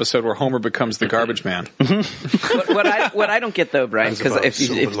Simpsons episode where Homer becomes the garbage man. What I don't get though, Brian, because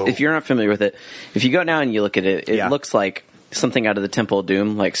if you're not familiar with it, if you go now and you look at it, it looks like something out of the Temple of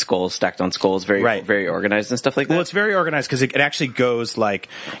Doom, like skulls stacked on skulls, very organized and stuff like that. Well, it's very organized because it actually goes like,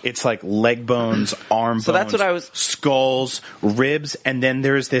 it's like leg bones, arm bones, that's what I was... skulls, ribs, and then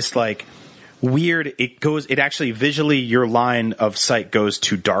there's this like weird, it actually visually, your line of sight goes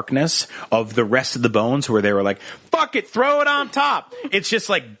to darkness of the rest of the bones where they were like, fuck it, throw it on top. It's just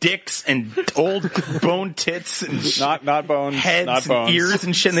like dicks and old bone tits and not bones, heads not bones. And ears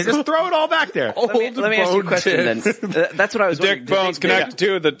and shit, and they just throw it all back there. Let me ask you a question then. That's what I was wondering. Dick bones connected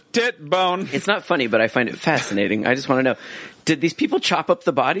to the tit bone. It's not funny, but I find it fascinating. I just want to know, did these people chop up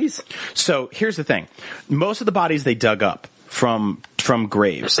the bodies? So here's the thing. Most of the bodies they dug up from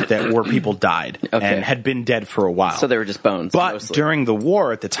graves where people died and had been dead for a while. So they were just bones. But mostly. During the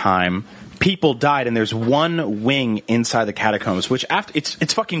war at the time, people died, and there's one wing inside the catacombs, which after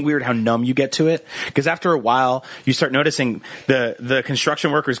it's fucking weird how numb you get to it, because after a while you start noticing the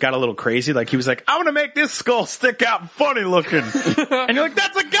construction workers got a little crazy. Like he was like, I want to make this skull stick out funny looking. And you're like,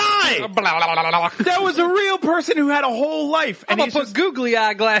 that's a guy! That was a real person who had a whole life. And I'm gonna put googly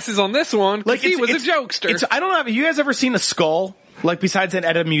eye glasses on this one, like he was a jokester. I don't know, have you guys ever seen a skull? Like besides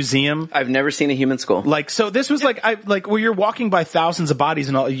at a museum? I've never seen a human skull. Like, so this was like where you're walking by thousands of bodies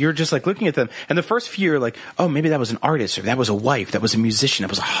and all, you're just like looking at them. And the first few you're like, oh, maybe that was an artist, or that was a wife, that was a musician,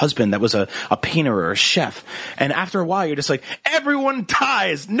 that was a husband, that was a painter or a chef. And after a while you're just like, everyone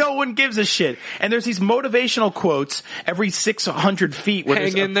dies. No one gives a shit. And there's these motivational quotes every 600 feet. Where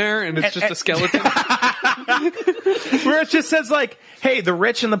hang in there and it's just a skeleton. Where it just says like, hey, the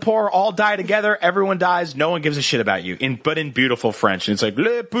rich and the poor all die together. Everyone dies. No one gives a shit about you. But in beautiful French. And it's like,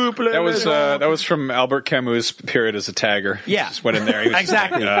 that was from Albert Camus' period as a tagger. Yeah. Just went in there. He was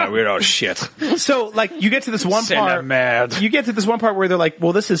exactly. Like, we're all shit. So like you get to this one part. Mad. You get to this one part where they're like,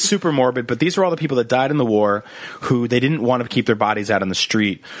 well, this is super morbid, but these are all the people that died in the war who they didn't want to keep their bodies out on the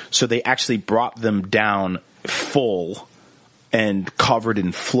street. So they actually brought them down full and covered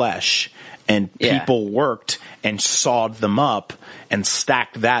in flesh. And people worked and sawed them up and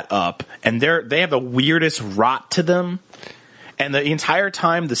stacked that up. And they have the weirdest rot to them. And the entire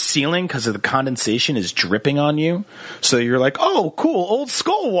time, the ceiling, because of the condensation, is dripping on you. So you're like, oh, cool, old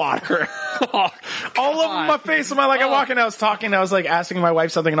skull water. All over my face. I walk in, I was talking, I was like asking my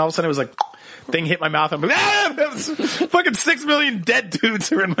wife something, and all of a sudden it was like, thing hit my mouth. I'm like, fucking 6 million dead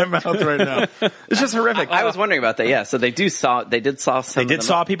dudes are in my mouth right now. It's just horrific. I was wondering about that. Yeah, so they did saw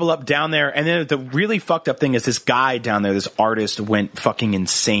people up down there, and then the really fucked up thing is this guy down there, this artist, went fucking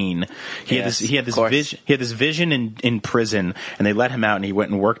insane. He had this vision in prison, and they let him out, and he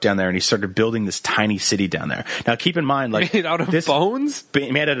went and worked down there, and he started building this tiny city down there. Now, keep in mind, like made out of bones,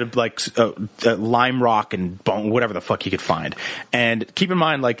 made out of like lime rock and bone, whatever the fuck you could find. And keep in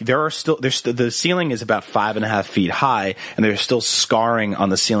mind, like the ceiling is about 5.5 feet high, and there's still scarring on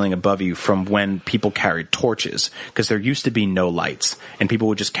the ceiling above you from when people carried torches, because there used to be no lights, and people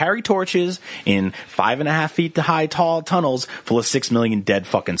would just carry torches in 5.5 feet high tall tunnels full of 6 million dead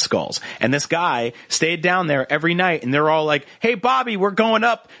fucking skulls. And this guy stayed down there every night, and they're all like, hey Bobby, we're going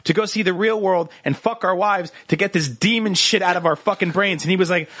up to go see the real world and fuck our wives to get this demon shit out of our fucking brains. And he was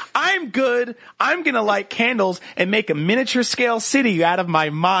like, I'm good, I'm gonna light candles and make a miniature scale city out of my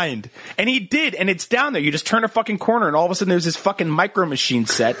mind. And he did, and it's down there. You just turn a fucking corner, and all of a sudden there's this fucking Micro Machine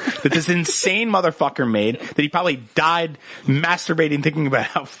set that this insane motherfucker made that he probably died masturbating thinking about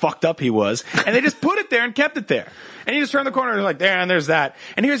how fucked up he was, and they just put it there and kept it there. And you just turn the corner and you're like, there, and there's that.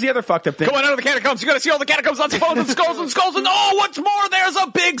 And here's the other fucked up thing. Going out of the catacombs, you gotta see all the catacombs, lots of bones and skulls, and oh, what's more, there's a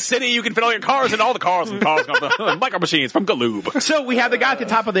big city. You can fit all your cars in all the cars and Micro Machines from Galoob. So we have the guy at the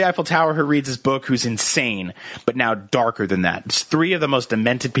top of the Eiffel Tower who reads his book who's insane, but now darker than that. It's three of the most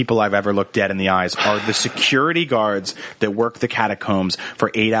demented people I've ever looked dead in the eyes are the security guards that work the catacombs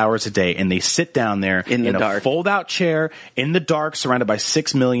for 8 hours a day, and they sit down there in a fold-out chair in the dark surrounded by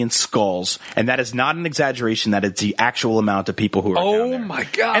 6 million skulls, and that is not an exaggeration. That is the actual amount of people who are down there. Oh my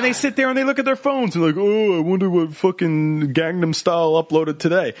God. And they sit there and they look at their phones and like, oh, I wonder what fucking Gangnam Style uploaded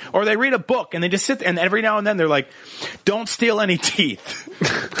today. Or they read a book and they just sit there and every now and then they're like, don't steal any teeth.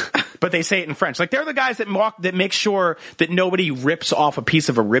 But they say it in French. Like, they're the guys that make sure that nobody rips off a piece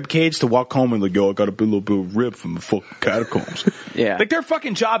of a rib cage to walk home and like, yo, I got a little bit of rib from the fucking catacombs. Yeah. Like, their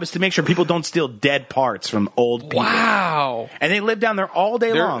fucking job is to make sure people don't steal dead parts from old people. Wow. And they live down there all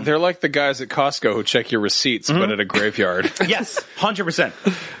day long. They're like the guys at Costco who check your receipts, but at a graveyard. Yes,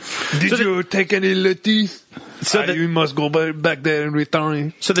 100%. Did you take any lettuce? So you must go back there and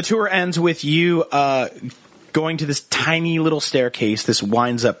return. So the tour ends with you going to this tiny little staircase. This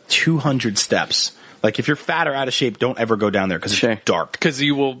winds up 200 steps. Like, if you're fat or out of shape, don't ever go down there because it's dark. Because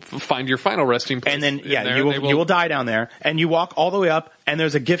you will find your final resting place. And then, you will die down there. And you walk all the way up, and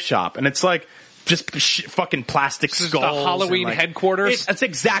there's a gift shop. And it's like just fucking plastic skulls. The Halloween headquarters? That's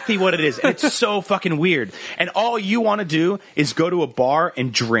exactly what it is. And it's so fucking weird. And all you want to do is go to a bar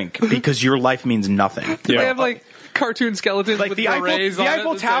and drink because your life means nothing. They have, like, cartoon skeletons like with the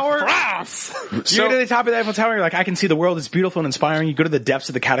Eiffel Tower. Like, you go to the top of the Eiffel Tower, you're like, I can see the world is beautiful and inspiring. You go to the depths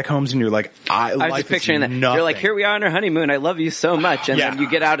of the catacombs and you're like, I was just picturing that. Nothing. You're like, here we are on our honeymoon. I love you so much. And then you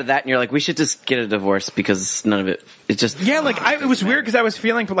get out of that and you're like, we should just get a divorce because none of it. It's just it was weird because I was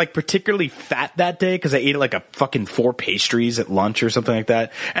feeling like particularly fat that day because I ate like a fucking 4 pastries at lunch or something like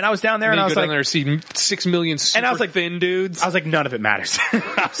that. And I was down there and I was like, there see 6 million super and I was like, thin dudes. I was like, none of it matters.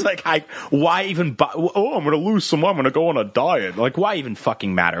 I was like, why even? Oh, I'm going to lose some. I'm going to go on a diet. Like, why even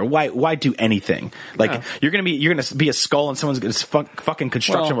fucking matter? Why do anything? Like, you're going to be a skull and someone's going to fucking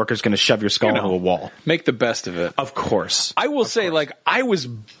construction worker's going to shove your skull into a wall. Make the best of it. Of course. I will say, like, I was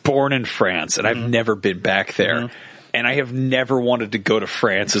born in France and I've never been back there. And I have never wanted to go to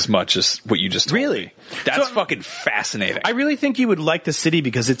France as much as what you just told me. That's fucking fascinating. I really think you would like the city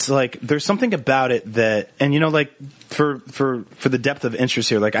because it's like there's something about it that, and you know, like for the depth of interest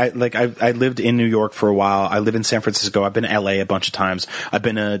here, like I lived in New York for a while. I live in San Francisco. I've been to LA a bunch of times. I've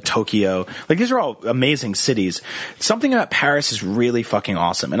been to Tokyo. Like, these are all amazing cities. Something about Paris is really fucking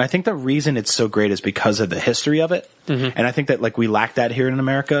awesome, and I think the reason it's so great is because of the history of it. And I think that like we lack that here in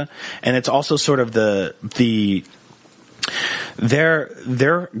America, and it's also sort of their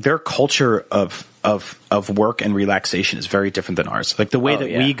culture of work and relaxation is very different than ours. Like the way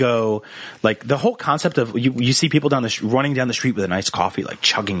we go, like the whole concept of you see people running down the street with a nice coffee, like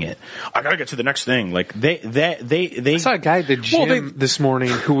chugging it. I gotta get to the next thing. Like they I saw a guy at the gym this morning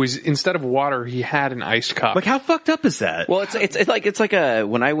who was, instead of water, he had an iced cup. Like, how fucked up is that? Well, it's like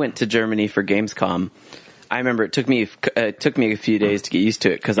when I went to Germany for Gamescom, I remember it took me a few days to get used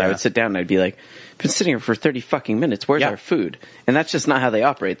to it because I would sit down and I'd be like, I've been sitting here for 30 fucking minutes. Where's our food? And that's just not how they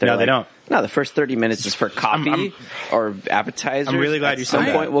operate. They're they don't. No, the first 30 minutes is for coffee or appetizers. I'm really glad you said that.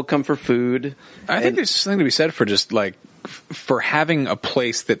 At some point, we'll come for food. I think there's something to be said for just like for having a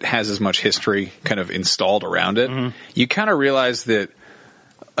place that has as much history kind of installed around it. You kind of realize that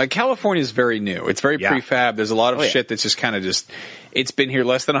California is very new. It's very prefab. There's a lot of shit that's just kind of it's been here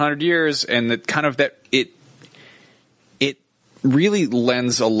less than 100 years, and that kind of it really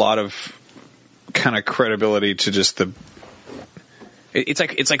lends a lot of kind of credibility to just it's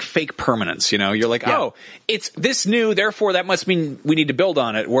like fake permanence, you know? You're like, oh, it's this new, therefore that must mean we need to build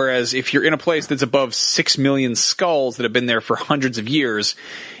on it. Whereas if you're in a place that's above 6 million skulls that have been there for hundreds of years,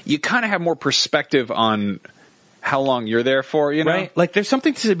 you kind of have more perspective on how long you're there for, you know? Right. Like, there's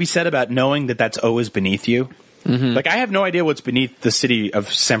something to be said about knowing that that's always beneath you. Like, I have no idea what's beneath the city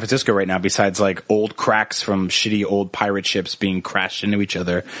of San Francisco right now besides, like, old cracks from shitty old pirate ships being crashed into each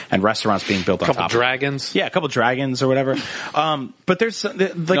other and restaurants being built on top. A couple dragons. Yeah, a couple dragons or whatever. But there's,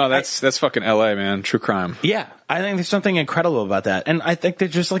 like... No, that's fucking LA, man. True crime. Yeah. I think there's something incredible about that. And I think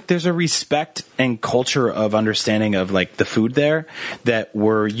there's just, like, there's a respect and culture of understanding of, like, the food there that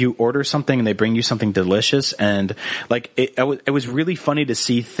where you order something and they bring you something delicious. And, like, it was really funny to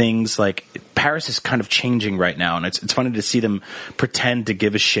see things like Paris is kind of changing right now. And it's funny to see them pretend to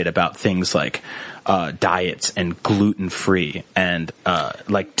give a shit about things like diets and gluten free and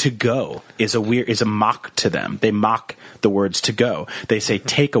like to go is a mock to them. They mock the words to go. They say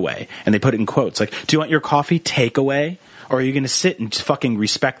takeaway and they put it in quotes like, do you want your coffee takeaway? Or are you going to sit and just fucking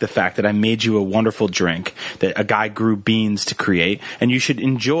respect the fact that I made you a wonderful drink that a guy grew beans to create, and you should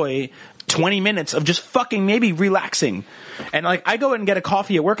enjoy 20 minutes of just fucking maybe relaxing. And like, I go and get a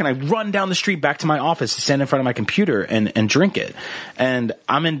coffee at work and I run down the street back to my office to stand in front of my computer and drink it. And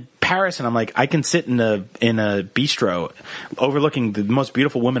I'm in Paris and I'm like, I can sit in a bistro overlooking the most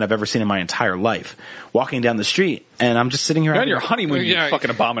beautiful woman I've ever seen in my entire life, walking down the street, and I'm just sitting here. You're on your honeymoon, you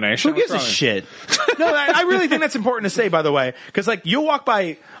fucking abomination. Who gives a shit? No, I really think that's important to say, by the way, because like, you'll walk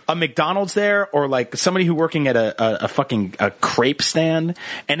by a McDonald's there, or like somebody who working at a fucking crepe stand,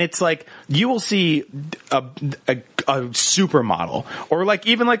 and it's like, you will see a supermodel, or like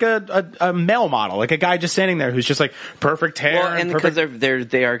even like a male model, like a guy just standing there who's just like perfect hair. Well, and because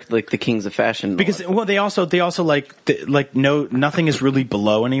they are like the kings of fashion. Because well, they also like no, nothing is really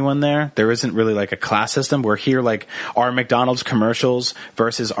below anyone there. There isn't really like a class system. Where here, like, our McDonald's commercials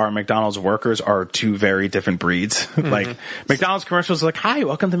versus our McDonald's workers are two very different breeds. Mm-hmm. Like, McDonald's commercials are like, hi,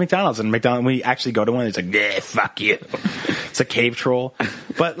 welcome to McDonald's, and McDonald's, when we actually go to one, it's like, yeah, fuck you. It's a cave troll.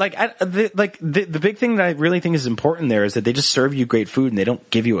 But like, the big thing that I really think is important there is that they just serve you great food and they don't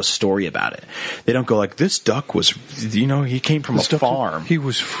give you a story about it. They don't go like, this duck was, he came from a farm. He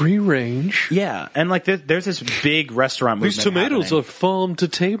was free range. Yeah, and like there's this big restaurant movement. These tomatoes are farm to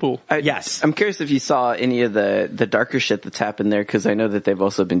table. Yes. I'm curious if you saw any of the darker shit that's happened there, because I know that they've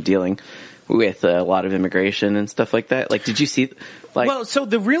also been dealing with a lot of immigration and stuff like that. Like, did you see? Like, well, so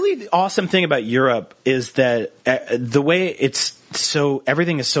the really awesome thing about Europe is that the way it's so,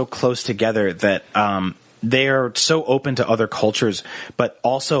 everything is so close together that they are so open to other cultures, but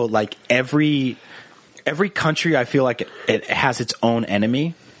also like every country, I feel like it has its own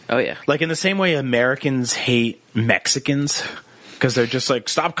enemy. Oh yeah. Like in the same way Americans hate Mexicans because they're just like,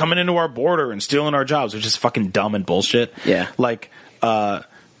 stop coming into our border and stealing our jobs, which is fucking dumb and bullshit. Yeah. Like,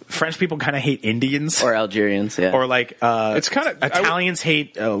 French people kind of hate Indians or Algerians, yeah. Or like, it's kind of Italians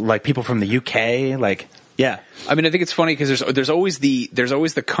hate like people from the UK, like. Yeah, I mean, I think it's funny because there's always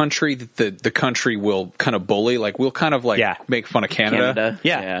the country that the country will kind of bully. Like, we'll kind of like make fun of Canada.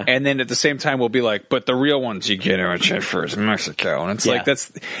 Yeah, and then at the same time we'll be like, but the real ones you get on shit for is Mexico, and it's like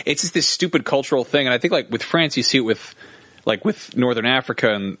it's just this stupid cultural thing. And I think like with France, you see it with Northern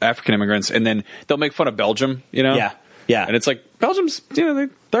Africa and African immigrants, and then they'll make fun of Belgium, Yeah, and it's like Belgium's,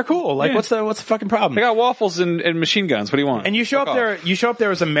 they're cool. Like, what's the fucking problem? They got waffles and machine guns. What do you want? And you show up there. You show up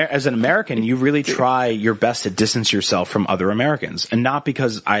there as an American. You really try your best to distance yourself from other Americans, and not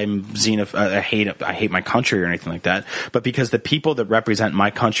because I'm I hate my country or anything like that, but because the people that represent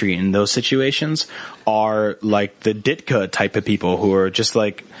my country in those situations are like the Ditka type of people who are just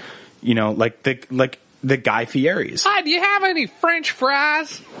like, the Guy Fieri's. Hi, do you have any French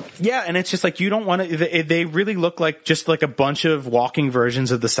fries? Yeah, and it's just like, you don't want to. They really look like just like a bunch of walking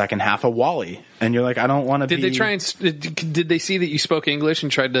versions of the second half of WALL-E, and you're like, I don't want to. Did they try and did they see that you spoke English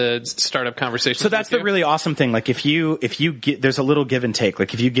and tried to start up conversations? So that's the really awesome thing. Like, if you get, there's a little give and take.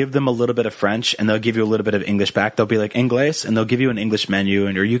 Like, if you give them a little bit of French and they'll give you a little bit of English back, they'll be like Inglés, and they'll give you an English menu,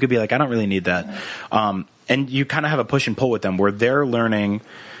 or you could be like, I don't really need that. And you kind of have a push and pull with them where they're learning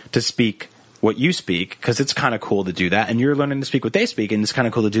to speak what you speak, because it's kind of cool to do that, and you're learning to speak what they speak, and it's kind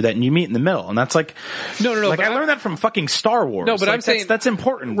of cool to do that, and you meet in the middle, and that's like, no. Like, I learned that from fucking Star Wars. No, but like, I'm saying that's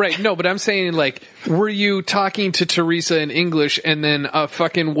important, right? No, but I'm saying, like, were you talking to Teresa in English, and then a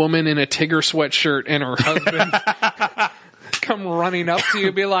fucking woman in a Tigger sweatshirt and her husband come running up to you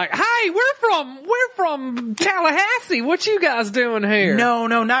and be like, "Hey, we're from Tallahassee. What you guys doing here?" No,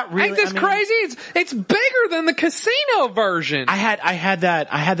 not really. Ain't this crazy? It's bigger than the casino version. I had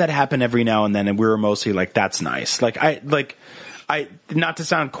that happen every now and then, and we were mostly like, that's nice. I not to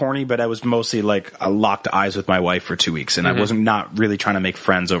sound corny, but I was mostly like, I locked eyes with my wife for 2 weeks, and I wasn't not really trying to make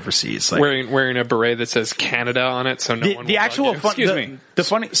friends overseas. Like, wearing a beret that says Canada on it, so no one. The actual the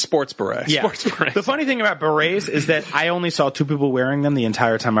funny sports beret. Yeah. Sports beret. The funny thing about berets is that I only saw 2 people wearing them the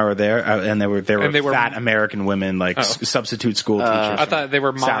entire time I were there, and they were fat American women, like substitute school teachers. I thought they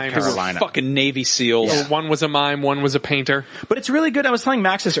were mimes. South Carolina. Fucking Navy SEALs. Yeah. One was a mime, one was a painter. But it's really good. I was telling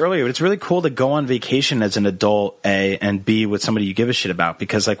Max this earlier. But it's really cool to go on vacation as an adult, A, and B, with somebody you give a shit about.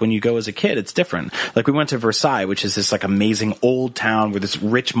 Because like when you go as a kid, it's different. Like we went to Versailles, which is this like amazing old town where this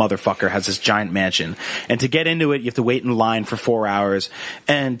rich motherfucker has this giant mansion. And to get into it, you have to wait in line for 4 hours.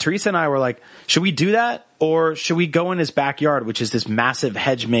 And Teresa and I were like, should we do that? Or should we go in his backyard, which is this massive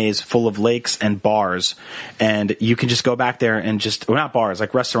hedge maze full of lakes and bars, and you can just go back there and not bars,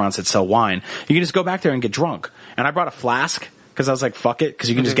 like restaurants that sell wine. You can just go back there and get drunk. And I brought a flask because I was like, fuck it, because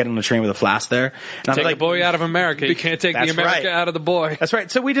you can just get on the train with a flask there. And I'm Take like, the boy out of America. You can't take the America out of the boy. That's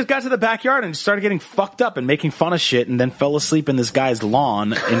right. So we just got to the backyard and started getting fucked up and making fun of shit, and then fell asleep in this guy's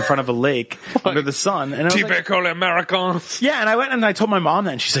lawn in front of a lake under the sun. And I was Typical Americans. yeah, and I went and I told my mom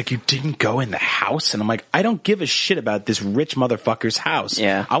that, and she's like, you didn't go in the house? And I'm like, I don't give a shit about this rich motherfucker's house.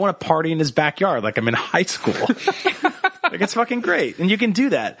 Yeah. I want to party in his backyard like I'm in high school. Like, it's fucking great. And you can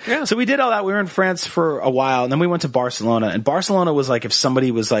do that. Yeah. So we did all that. We were in France for a while, and then we went to Barcelona. And Barcelona was like if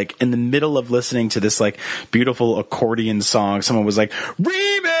somebody was like in the middle of listening to this like beautiful accordion song, someone was like,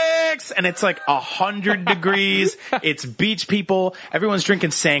 remix! And it's like 100 degrees. It's beach people. Everyone's drinking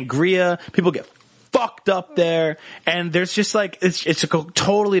sangria. People get fucked up there. And there's just like, it's a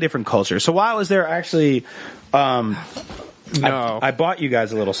totally different culture. So while I was there, actually, No. I bought you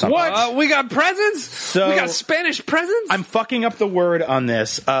guys a little something. What? We got presents? So- we got Spanish presents? I'm fucking up the word on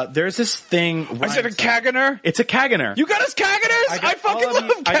this. There's this thing. I said a caganer? It's a caganer. You got us caganers? I fucking love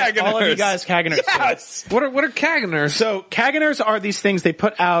caganers. All of you guys caganers. Yes. What are caganers? So caganers are these things they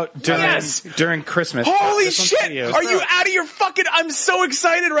put out during Christmas. Holy This one's shit! for you. Are you out of your fucking... I'm so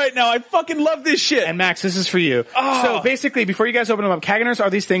excited right now. I fucking love this shit. And Max, this is for you. Oh. So basically, before you guys open them up, caganers are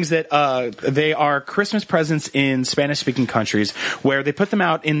these things that they are Christmas presents in Spanish-speaking countries where they put them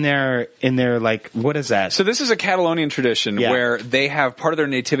out in their like, what is that? So this is a Catalonian tradition Yeah. where they have part of their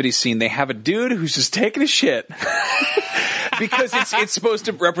nativity scene. They have a dude who's just taking a shit because it's supposed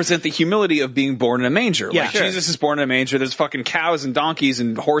to represent the humility of being born in a manger. Yeah, like sure. Jesus is born in a manger. There's fucking cows and donkeys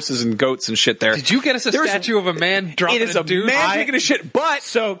and horses and goats and shit there. Did you get us a statue of a man dropping It is a dude? man taking a shit. But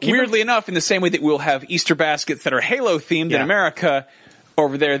So, keep weirdly enough, in the same way that we'll have Easter baskets that are Halo themed in Yeah. America,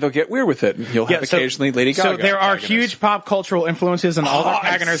 over there they'll get weird with it. You'll have occasionally Lady Gaga. So there are caganers. huge pop cultural influences in all the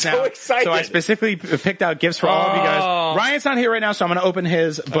I'm caganers so now. excited. So I specifically picked out gifts for all of you guys. Ryan's not here right now, so I'm going to open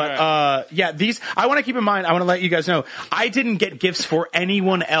his. But yeah, these I want to keep in mind. I want to let you guys know I didn't get gifts for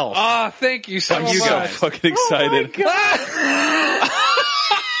anyone else. Oh, thank you so much. I'm so fucking excited.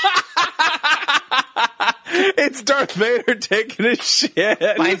 It's Darth Vader taking a shit.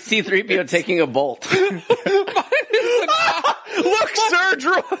 Mine's C-3PO taking a bolt. Look, sir,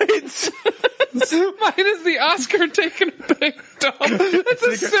 droids. Mine is the Oscar taking a big dump. It's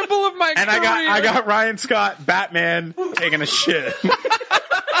a symbol of my And career. I got Ryan Scott, Batman, taking a shit.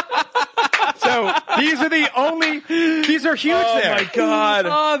 So these are huge there. Oh my god.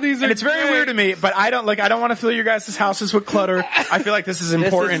 Oh, these are And it's very great. weird to me, but I don't want to fill your guys' houses with clutter. I feel like this is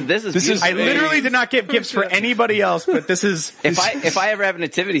important. This is beautiful. I literally did not get gifts for anybody else, but this is. If I ever have a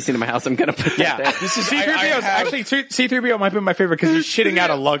nativity scene in my house, I'm gonna put that there. This is C-3PO. Actually, C-3PO might be my favorite because he's shitting out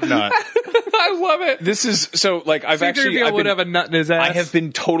a lug nut. I love it. This is so like I've C-3PO would have a nut in his ass. I have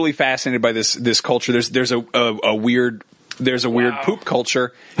been totally fascinated by this culture. There's a weird poop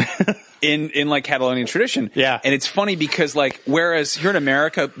culture in like Catalonian tradition. Yeah. And it's funny because like whereas here in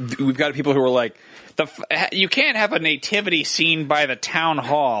America we've got people who are like you can't have a nativity scene by the town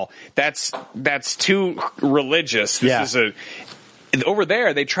hall. That's too religious. This is over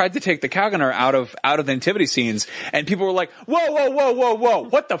there, they tried to take the Kaganer out of the nativity scenes, and people were like, whoa,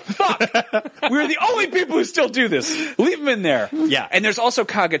 what the fuck? We're the only people who still do this. Leave them in there. Yeah. And there's also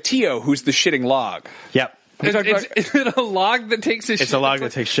Kagatillo, who's the shitting log. Yep. Is it a log that takes a shit? It's a log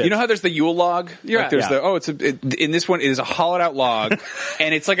that takes shit. You know how there's the Yule log? Yeah. Like there's in this one it is a hollowed out log,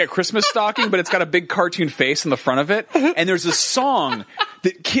 and it's like a Christmas stocking, but it's got a big cartoon face in the front of it, and there's a song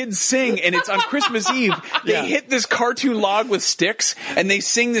that kids sing, and it's on Christmas Eve. They hit this cartoon log with sticks, and they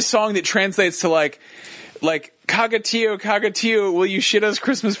sing this song that translates to like Kagatillo, will you shit us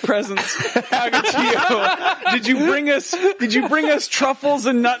Christmas presents? Kagatillo, did you bring us truffles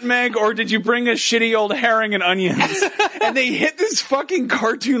and nutmeg, or did you bring us shitty old herring and onions? And they hit this fucking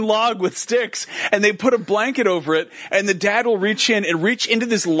cartoon log with sticks, and they put a blanket over it, and the dad will reach into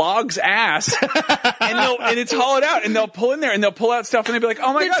this log's ass, and it's hollowed out, and they'll pull in there, and they'll pull out stuff, and they'll be like,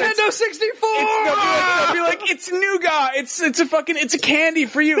 oh my god, Nintendo 64! They'll be like, it's nougat, it's a candy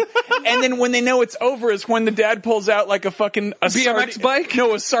for you. And then when they know it's over is when the dad pulls out like a fucking BMX bike?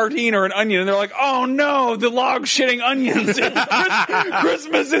 No, a sardine or an onion, and they're like, "Oh no, the log's shitting onions!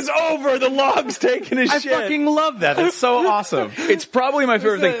 Christmas is over. The log's taking a shit." I fucking love that. That's so awesome. It's probably my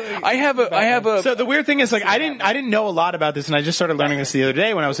favorite thing. I have a. So the weird thing is, like, I didn't know a lot about this, and I just started learning this the other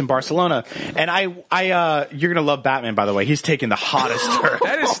day when I was in Barcelona. And you're gonna love Batman, by the way. He's taking the hottest turn.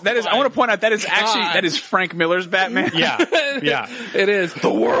 That is. I want to point out that is Frank Miller's Batman. Yeah. It is.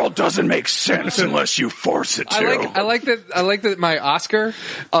 The world doesn't make sense unless you force it too. I like that my Oscar,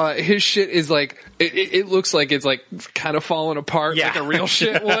 his shit is like, it looks like it's like kind of falling apart like a real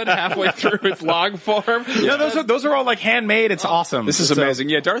shit would halfway through its log form. Yeah, those are all like handmade. It's awesome. This is amazing.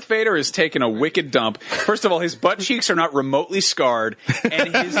 Yeah, Darth Vader is taking a wicked dump. First of all, his butt cheeks are not remotely scarred,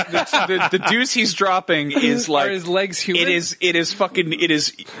 and the deuce he's dropping is like, are his legs human? It is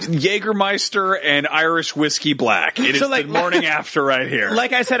Jägermeister and Irish whiskey black. It is the morning after right here.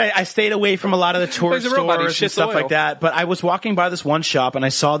 Like I said, I stayed away from a lot of the tourist stores and stuff like that. But I was walking by this one shop and I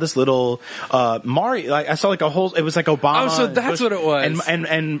saw this little Mario. Like I saw like a whole. It was like Obama. Oh, so that's what it was.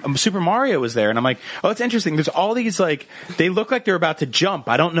 And Super Mario was there, and I'm like, oh, it's interesting. There's all these like they look like they're about to jump.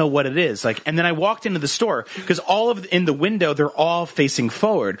 I don't know what it is. Like, and then I walked into the store because in the window they're all facing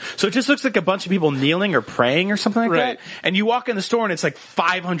forward, so it just looks like a bunch of people kneeling or praying or something like that. And you walk in the store and it's like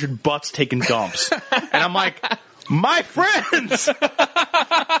 500 butts taking dumps, and I'm like, my friends. So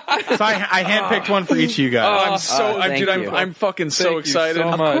I handpicked one for each of you guys. I'm fucking so excited.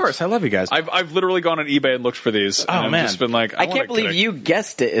 Of course, I love you guys. I've literally gone on eBay and looked for these. Oh man, just been like, I can't believe you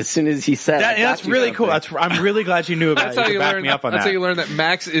guessed it as soon as he said it. That's really cool. I'm really glad you knew about it. That's how you back learn. Me up on that's that. how you learn that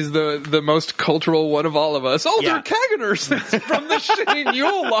Max is the most cultural one of all of us. Oh, they're Kaganers from the Shane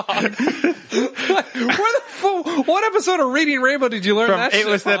Yule log. What episode of Reading Rainbow did you learn that? It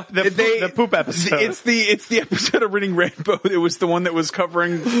was the poop episode. It's the episode of Reading Rainbow. It was the one that was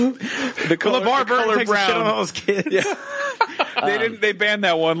covering the color, LeVar Burton color takes brown. a shit on all those kids. Yeah. They banned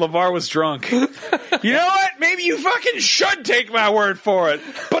that one. LeVar was drunk. You know what? Maybe you fucking should take my word for it.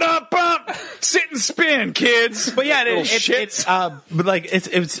 But sit and spin, kids. But yeah, it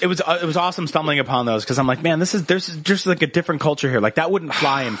was awesome stumbling upon those because I'm like, man, there's just like a different culture here. Like that wouldn't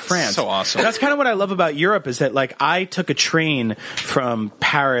fly in France. So awesome. That's kind of what I love about Europe is that like I took a train from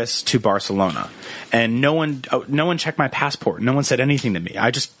Paris to Barcelona. And no one checked my passport. No one said anything to me.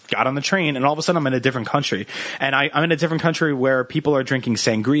 I just got on the train, and all of a sudden I'm in a different country. And I'm in a different country where people are drinking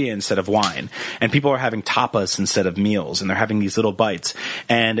sangria instead of wine, and people are having tapas instead of meals, and they're having these little bites.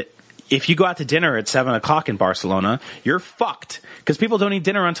 And if you go out to dinner at 7:00 in Barcelona, you're fucked because people don't eat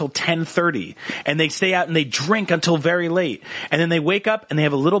dinner until 10:30, and they stay out and they drink until very late, and then they wake up and they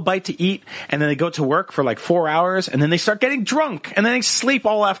have a little bite to eat, and then they go to work for like 4 hours, and then they start getting drunk, and then they sleep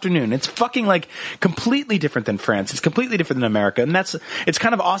all afternoon. It's fucking like completely different than France. It's completely different than America, and it's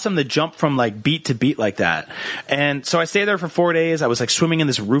kind of awesome to jump from like beat to beat like that. And so I stayed there for 4 days. I was like swimming in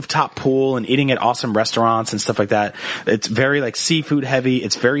this rooftop pool and eating at awesome restaurants and stuff like that. It's very like seafood heavy.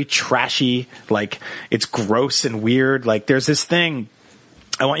 It's very trashy, like it's gross and weird. Like there's this thing,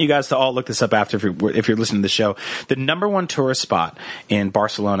 I want you guys to all look this up after if you're listening to the show. The number one tourist spot in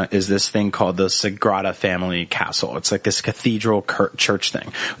Barcelona is this thing called the Sagrada Family Castle. It's like this cathedral church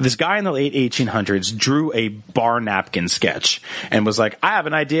thing. This guy in the late 1800s drew a bar napkin sketch and was like, I have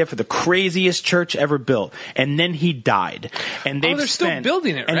an idea for the craziest church ever built. And then he died. And they're still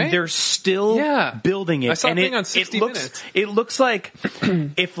building it, right? And they're still building it. I saw a thing on 60 Minutes. It looks like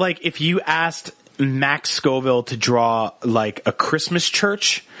if you asked Max Scoville to draw like a Christmas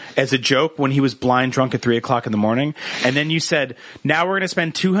church as a joke when he was blind drunk at 3:00 in the morning, and then you said, now we're going to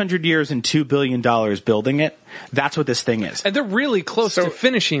spend 200 years and $2 billion building it. That's what this thing is. And they're really close to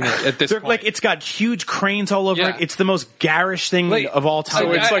finishing it at this point. Like, it's got huge cranes all over it. It's the most garish thing of all time.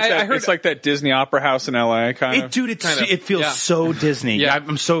 So it's like that Disney Opera House in LA kind of. Dude, it feels so Disney. Yeah.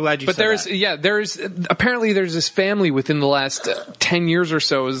 I'm so glad you said that. But apparently there's this family within the last 10 years or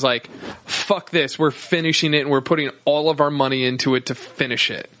so is like, fuck this, we're finishing it and we're putting all of our money into it to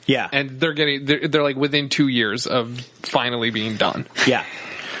finish it. Yeah. And they're like within 2 years of finally being done. Yeah.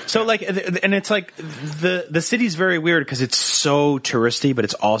 So like, and it's like the city's very weird because it's so touristy, but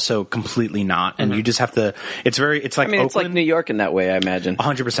it's also completely not. And you just have to. It's like Oakland. It's like New York in that way, I imagine.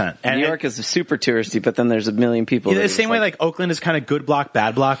 100%. New York is super touristy, but then there's a million people. The same way like Oakland is kind of good block,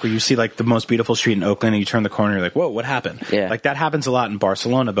 bad block, where you see like the most beautiful street in Oakland, and you turn the corner, you're like, whoa, what happened? Yeah. Like that happens a lot in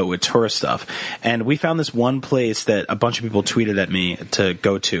Barcelona, but with tourist stuff. And we found this one place that a bunch of people tweeted at me to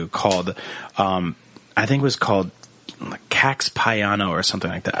go to called, I think it was called Cax Payano or something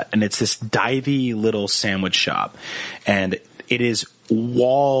like that. And it's this divey little sandwich shop. And it is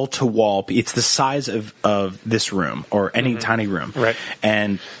wall to wall. It's the size of this room or any tiny room. Right.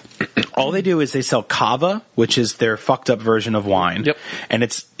 And all they do is they sell cava, which is their fucked up version of wine. Yep. And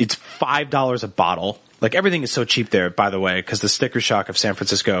it's $5 a bottle. Like everything is so cheap there, by the way, because the sticker shock of San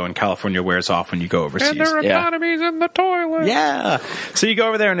Francisco and California wears off when you go overseas. And their economy's in the toilet. Yeah. So you go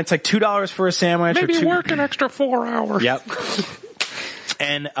over there and it's like $2 for a sandwich. Maybe work an extra 4 hours. Yep.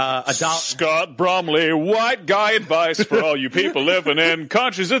 And $1. Scott Bromley, white guy advice for all you people living in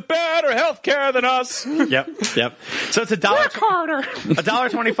countries with better health care than us. Yep. So it's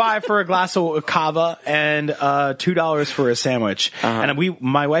 $1.25 for a glass of cava and $2 for a sandwich. And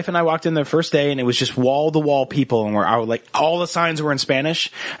my wife and I walked in the first day, and it was just wall to wall people, and all the signs were in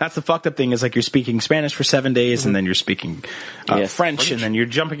Spanish. That's the fucked up thing, is like you're speaking Spanish for 7 days, and then you're speaking French, and then you're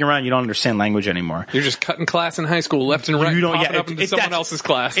jumping around. You don't understand language anymore. You're just cutting class in high school left and right, popping up into someone else's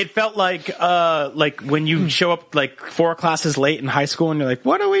class. It felt like when you show up like 4 classes late in high school, and you're like,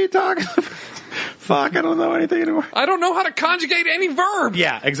 "What are we talking about? Fuck, I don't know anything anymore. I don't know how to conjugate any verb."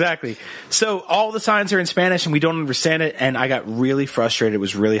 Yeah, exactly. So all the signs are in Spanish, and we don't understand it, and I got really frustrated. It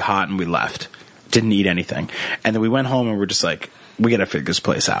was really hot, and we left. Didn't eat anything. And then we went home, and we're just like, we got to figure this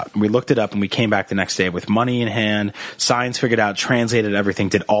place out. And we looked it up, and we came back the next day with money in hand, signs figured out, translated everything,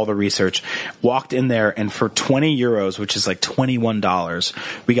 did all the research, walked in there, and for 20 euros, which is like $21,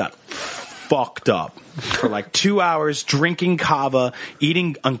 we got fucked up for like 2 hours, drinking cava,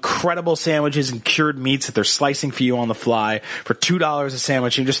 eating incredible sandwiches and cured meats that they're slicing for you on the fly for $2 a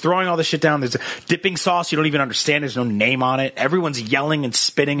sandwich. You're just throwing all this shit down. There's a dipping sauce you don't even understand. There's no name on it. Everyone's yelling and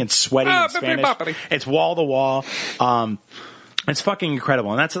spitting and sweating in Spanish. It's wall to wall. It's fucking incredible.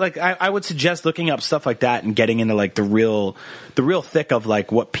 And that's like, I would suggest looking up stuff like that and getting into like the real thick of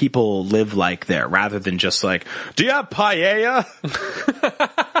like what people live like there, rather than just like, do you have paella?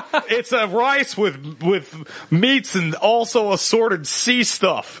 It's a rice with meats and also assorted sea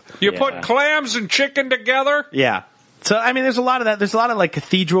stuff. You put clams and chicken together? Yeah. So, I mean, there's a lot of that. There's a lot of like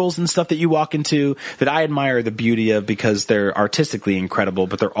cathedrals and stuff that you walk into that I admire the beauty of, because they're artistically incredible,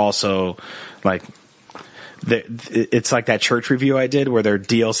 but they're also like, it's like that church review I did where they're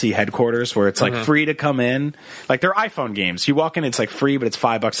DLC headquarters, where it's like free to come in. Like they're iPhone games. You walk in, it's like free, but it's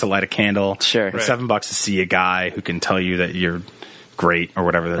 $5 to light a candle. Sure. And $7 to see a guy who can tell you that you're great or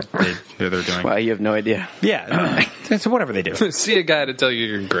whatever they're doing. Wow, you have no idea. Yeah. So whatever they do. See a guy to tell you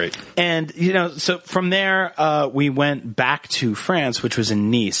you're great. And, so from there, we went back to France, which was in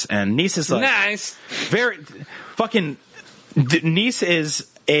Nice. And Nice is like... Nice. Nice is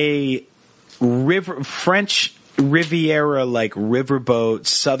a French Riviera, like riverboat,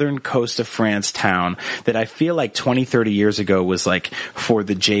 southern coast of France town that I feel like 20, 30 years ago was like for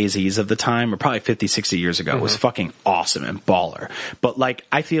the Jay-Z's of the time, or probably 50, 60 years ago, was fucking awesome and baller. But like,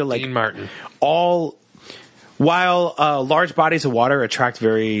 I feel like Dean Martin. While large bodies of water attract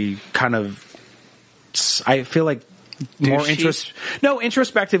very kind of, I feel like more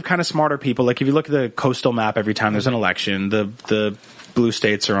introspective, kind of smarter people. Like if you look at the coastal map every time there's an election, the blue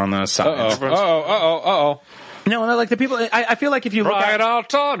states are on the side. No, like the people. I feel like if you look Brian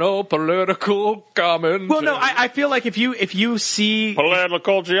Altano, political commentary. Well, no, I feel like if you see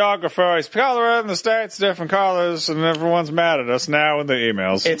political geographer, he's color in the states, different colors, and everyone's mad at us now in the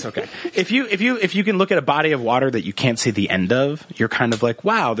emails. It's okay. If you can look at a body of water that you can't see the end of, you're kind of like,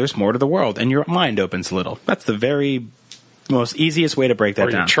 wow, there's more to the world, and your mind opens a little. That's the very most easiest way to break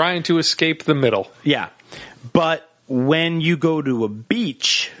that down. You're trying to escape the middle. Yeah, but when you go to a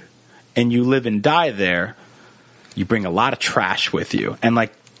beach and you live and die there, you bring a lot of trash with you. And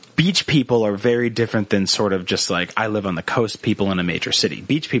like, beach people are very different than sort of just like, I live on the coast people in a major city.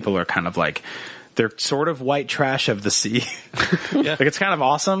 Beach people are kind of like, they're sort of white trash of the sea. Yeah. Like, it's kind of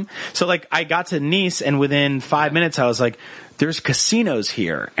awesome. So like, I got to Nice, and within 5 minutes I was like, there's casinos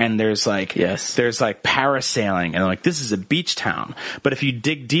here, and there's like parasailing, and like, this is a beach town. But if you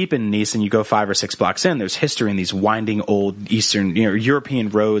dig deep in Nice and you go 5 or 6 blocks in, there's history in these winding old Eastern, European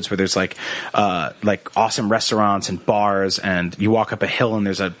roads where there's like awesome restaurants and bars, and you walk up a hill and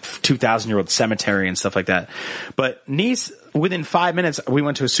there's a 2,000-year-old cemetery and stuff like that. But Nice, within 5 minutes, we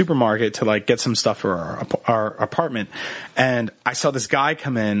went to a supermarket to like get some stuff for our apartment, and I saw this guy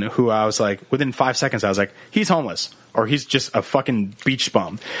come in who I was like, within 5 seconds, I was like, he's homeless, or he's just a fucking beach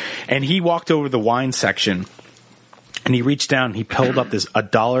bum. And he walked over to the wine section, and he reached down, and he pulled up this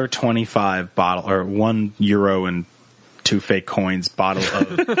 $1.25 bottle, or €1 and 2 fake coins bottle of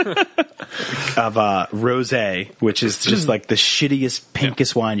rosé, which is just like the shittiest,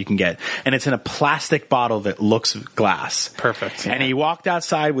 pinkest wine you can get. And it's in a plastic bottle that looks glass. Perfect. And he walked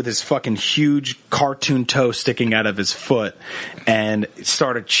outside with his fucking huge cartoon toe sticking out of his foot and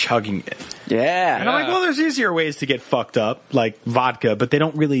started chugging it. Yeah. And I'm like, well, there's easier ways to get fucked up, like vodka, but they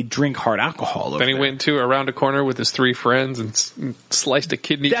don't really drink hard alcohol over Then he there. went around a corner with his 3 friends and sliced a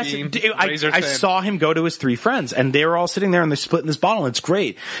kidney bean. I saw him go to his 3 friends, and they were all sitting there and they're splitting this bottle, and it's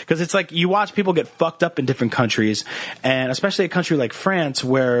great. Because it's like, you watch people get fucked up in different countries, and especially a country like France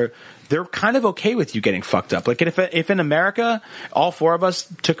where they're kind of okay with you getting fucked up. Like if in America, all 4 of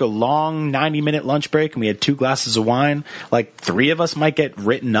us took a long 90-minute lunch break and we had 2 glasses of wine, like 3 of us might get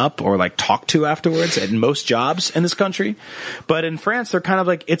written up or like talked to afterwards at most jobs in this country. But in France, they're kind of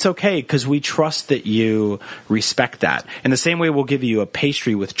like, it's okay because we trust that you respect that. In the same way, we'll give you a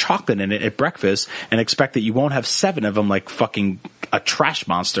pastry with chocolate in it at breakfast and expect that you won't have 7 of them like fucking a trash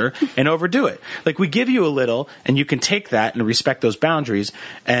monster and overdo it. Like we give you a little and you can take that and respect those boundaries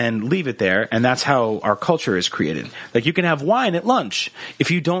and leave it there, and that's how our culture is created. Like you can have wine at lunch if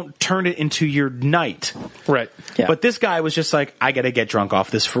you don't turn it into your night. Right. Yeah. But this guy was just like, I gotta get drunk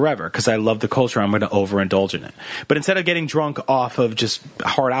off this forever because I love the culture, I'm gonna overindulge in it. But instead of getting drunk off of just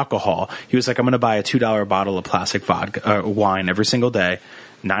hard alcohol, he was like, I'm gonna buy a $2 bottle of plastic vodka, wine every single day,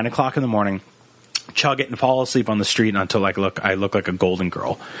 9 o'clock in the morning, chug it and fall asleep on the street until I look like a golden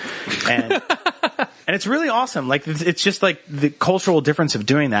girl. And and it's really awesome. Like it's just like the cultural difference of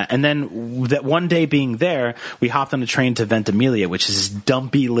doing that. And then that one day being there, we hopped on a train to Ventimiglia, which is this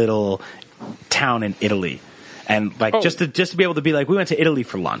dumpy little town in Italy. And like just to be able to be like, we went to Italy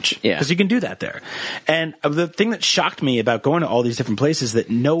for lunch. Yeah. Because you can do that there. And the thing that shocked me about going to all these different places is that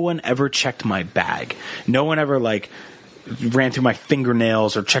no one ever checked my bag. No one ever like ran through my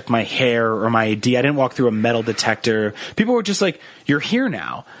fingernails or checked my hair or my ID. I didn't walk through a metal detector. People were just like, you're here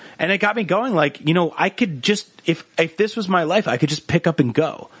now. And it got me going like, I could just, if this was my life, I could just pick up and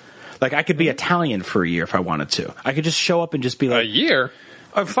go. Like I could be Italian for a year if I wanted to. I could just show up and just be like. A year?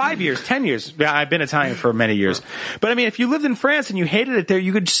 5 years, 10 years. Yeah, I've been Italian for many years. But I mean, if you lived in France and you hated it there,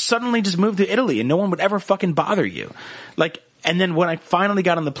 you could suddenly just move to Italy and no one would ever fucking bother you. Like, and then when I finally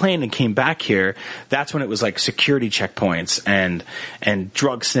got on the plane and came back here, that's when it was like security checkpoints and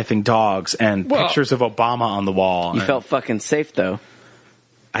drug sniffing dogs and pictures of Obama on the wall. You felt fucking safe though.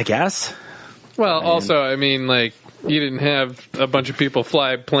 I guess. Well, also, I mean, like, you didn't have a bunch of people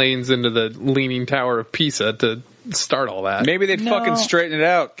fly planes into the Leaning Tower of Pisa to start all that. Maybe they'd fucking straighten it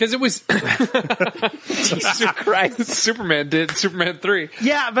out. Because it was... Jesus Christ. Superman did. Superman 3.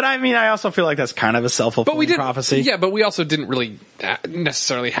 Yeah, but I mean, I also feel like that's kind of a self-fulfilling prophecy. Yeah, but we also didn't really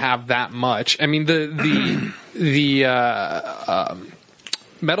necessarily have that much. I mean, the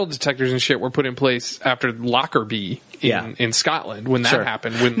metal detectors and shit were put in place after Lockerbie in Scotland when that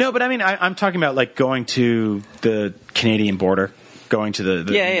happened. No, but I mean, I'm talking about like going to the Canadian border. Going to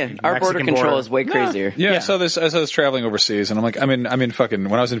the Our border control is way crazier. Yeah, I saw this traveling overseas, and I'm like, I'm in fucking.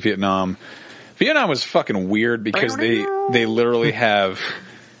 When I was in Vietnam was fucking weird because they literally have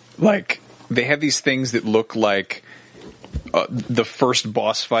like they have these things that look like the first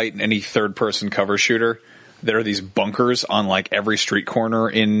boss fight in any third person cover shooter. There are these bunkers on like every street corner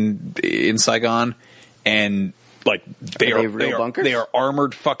in Saigon, and like they are real bunkers? They are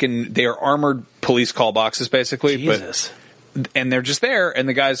armored police call boxes basically. Jesus. And they're just there, and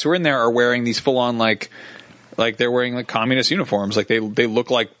the guys who are in there are wearing these full-on like they're wearing like communist uniforms. Like they look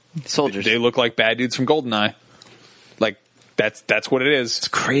like soldiers. They look like bad dudes from GoldenEye. Like that's what it is. It's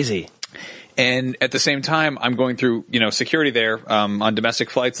crazy. And at the same time, I'm going through security there on domestic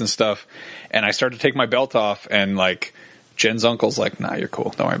flights and stuff, and I start to take my belt off, and like Jen's uncle's like, "Nah, you're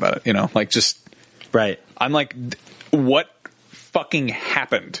cool. Don't worry about it." Like just right. I'm like, what fucking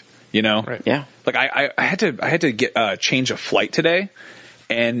happened? Right. Yeah. Like I had to get change a flight today,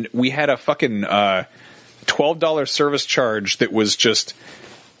 and we had a fucking $12 service charge that was just.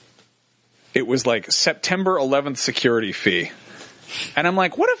 It was like September 11th security fee, and I'm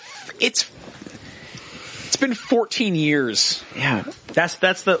like, what if it's been 14 years? Yeah, that's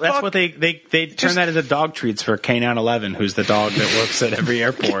what they turn that into dog treats for K911, who's the dog that works at every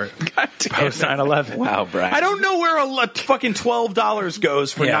airport post 9/11. Wow, Brian. I don't know where a fucking $12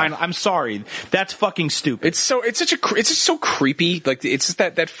 goes for 9. I'm sorry, that's fucking stupid. It's just so creepy. Like it's just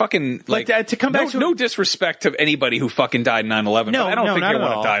that fucking like to come back. No disrespect to anybody who fucking died in 9/11. No, I don't think not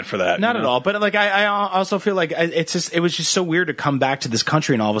anyone at all. died for that. Not at all. But like I also feel like it was just so weird to come back to this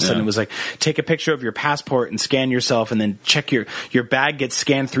country and all of a sudden it was like take a picture of your passport and scan yourself and then check your bag gets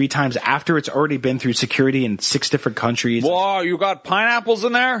scanned 3 times after it's already been through security in 6 different countries. Whoa, you got pineapples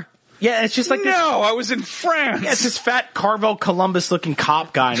in there? Yeah, it's just like this. No, I was in France. Yeah, it's this fat Carvel Columbus looking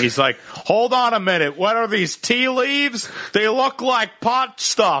cop guy, and he's like, hold on a minute, what are these tea leaves? They look like pot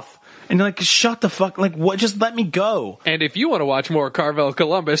stuff. And you're like, shut the fuck, like, what? Just let me go. And if you want to watch more Carvel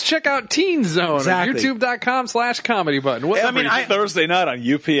Columbus, check out Teen Zone Exactly. at youtube.com/comedy button. What's up, Thursday night on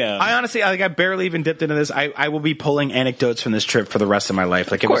UPN. I honestly, I barely even dipped into this. I will be pulling anecdotes from this trip for the rest of my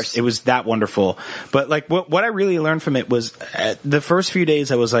life. Like, it was that wonderful. But like, what I really learned from it was the first few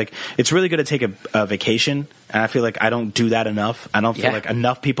days I was like, it's really good to take a vacation And I feel like I don't do that enough. I don't feel like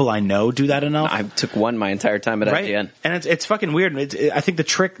enough people I know do that enough. I took one my entire time at IGN. And it's fucking weird. I think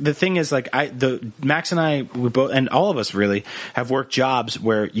the thing is, like, Max and I, we both, and all of us really, have worked jobs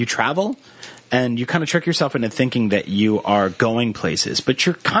where you travel and you kind of trick yourself into thinking that you are going places, but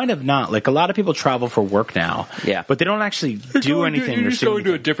you're kind of not. Like, a lot of people travel for work now, but they don't actually do anything. You're just going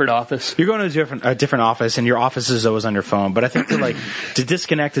to a different office. You're going to a different office, and your office is always on your phone. But I think that, like, to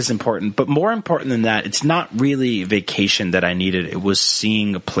disconnect is important. But more important than that, it's not really vacation that I needed. It was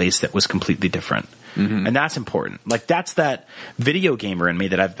seeing a place that was completely different. Mm-hmm. And that's important. Like, that's that video gamer in me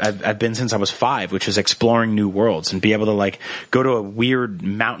that I've been since I was 5, which is exploring new worlds and be able to, like, go to a weird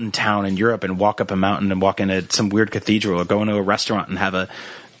mountain town in Europe and walk up a mountain and walk into some weird cathedral, or go into a restaurant and have a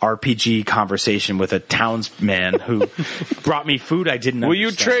RPG conversation with a townsman who brought me food I didn't Will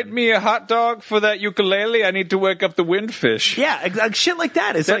understand. You trade me a hot dog for that ukulele? I need to wake up the windfish. Yeah, like shit like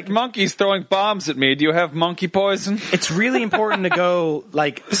that. It's that like monkey's throwing bombs at me. Do you have monkey poison? It's really important to go,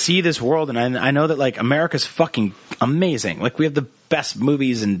 like, see this world, and I know that, like, America's fucking amazing. Like, we have the best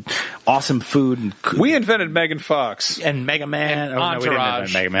movies and awesome food. And we invented Megan Fox and Mega Man. And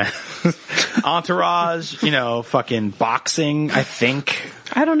Entourage. No, we didn't invent Mega Man. Entourage. You know, fucking boxing. I think.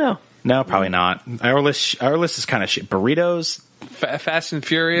 I don't know. No, probably not. Our list is kind of shit. Burritos. Fast and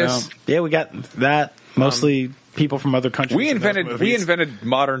Furious. No. Yeah, we got that. Mostly people from other countries. We invented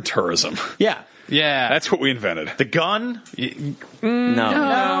modern tourism. Yeah. Yeah. That's what we invented. The gun?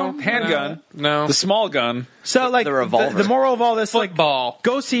 No. Handgun. No. The small gun. So, like, the revolver. The moral of all this, Football. like,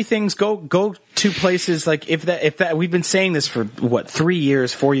 go see things, go to places, like, if that, we've been saying this for, 4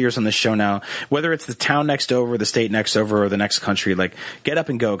 years on this show now, whether it's the town next over, the state next over, or the next country, like, get up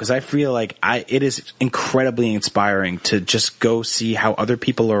and go, because I feel like it is incredibly inspiring to just go see how other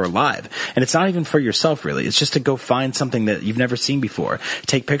people are alive. And it's not even for yourself, really. It's just to go find something that you've never seen before.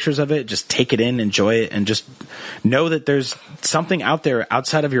 Take pictures of it, just take it in, enjoy it, and just know that there's something out there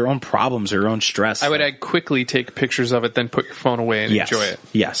outside of your own problems or your own stress. I would add quickly take pictures of it, then put your phone away and enjoy it.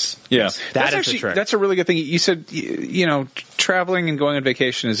 Yes. Yeah. That is the trick. That's a really good thing. You said, traveling and going on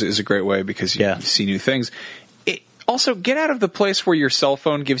vacation is a great way because you see new things. Also, get out of the place where your cell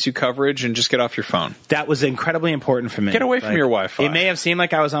phone gives you coverage and just get off your phone. That was incredibly important for me. Get away from your Wi-Fi. It may have seemed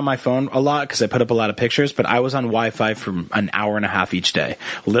like I was on my phone a lot because I put up a lot of pictures, but I was on Wi-Fi for an hour and a half each day.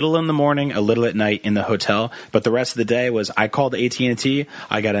 A little in the morning, a little at night in the hotel, but the rest of the day was I called AT&T.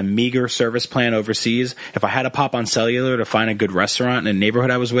 I got a meager service plan overseas. If I had to pop on cellular to find a good restaurant in a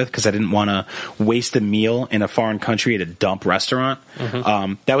neighborhood I was with because I didn't want to waste a meal in a foreign country at a dump restaurant,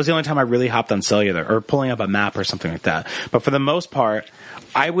 that was the only time I really hopped on cellular or pulling up a map or something like that. But for the most part,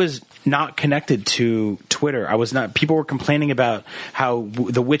 I was not connected to Twitter. I was not. People were complaining about how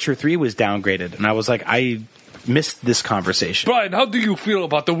The Witcher 3 was downgraded, and I was like, I missed this conversation. Brian, how do you feel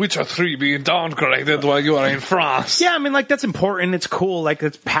about The Witcher 3 being downgraded while you are in France? Yeah, I mean, like, that's important. It's cool. Like,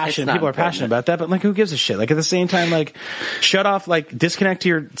 it's passion. People are passionate about that. But, like, who gives a shit? Like, at the same time, like, shut off, like, disconnect to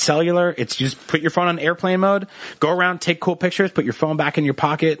your cellular. It's just put your phone on airplane mode. Go around, take cool pictures, put your phone back in your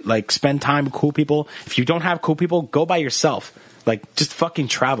pocket. Like, spend time with cool people. If you don't have cool people, go by yourself. Like, just fucking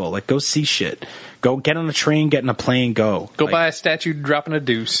travel. Like, go see shit. Go get on a train, get in a plane, go. Go buy a statue dropping a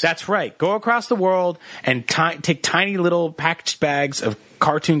deuce. That's right. Go across the world and take tiny little packaged bags of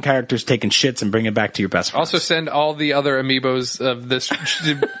cartoon characters taking shits and bring it back to your best friends. Also send all the other amiibos of this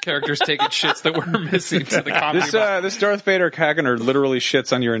characters taking shits that we're missing to the comedy box. This Darth Vader Kagener literally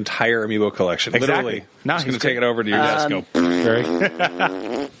shits on your entire amiibo collection. Exactly. Literally. Now he's going to take it over to your desk. Go.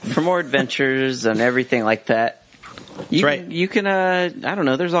 For more adventures and everything like that, you can, I don't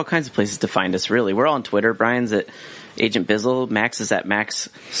know, there's all kinds of places to find us, really. We're all on Twitter. Brian's at Agent Bizzle. Max is at Max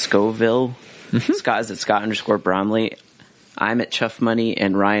Scoville. Scott is at Scott_Bromley. I'm at Chuff Money,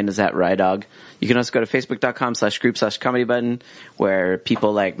 and Ryan is at Rydog. You can also go to facebook.com/group/comedybutton, where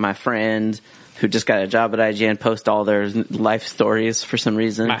people like my friend who just got a job at IGN post all their life stories for some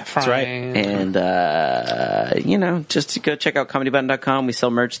reason. That's right. And, just to go check out comedybutton.com. We sell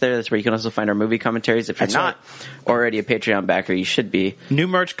merch there. That's where you can also find our movie commentaries. If you're not already a Patreon backer, you should be. New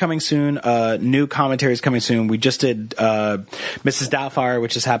merch coming soon. New commentaries coming soon. We just did Mrs. Doubtfire,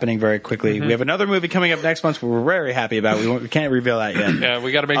 which is happening very quickly. We have another movie coming up next month we're very happy about. We can't reveal that yet. Yeah,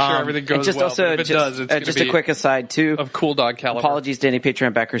 we got to make sure everything goes just well. Also, if it does, it's just a quick aside, too. Of Cool Dog caliber. Apologies to any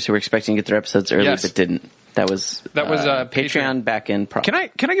Patreon backers who were expecting to get their episodes early but didn't. That was Patreon back-end problem.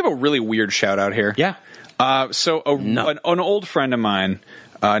 Can I give a really weird shout-out here? Yeah. An old friend of mine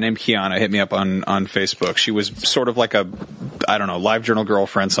named Kiana hit me up on Facebook. She was sort of like a, live journal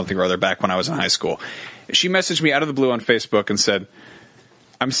girlfriend, something or other, back when I was in high school. She messaged me out of the blue on Facebook and said,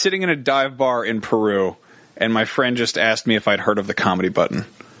 I'm sitting in a dive bar in Peru, and my friend just asked me if I'd heard of the Comedy Button.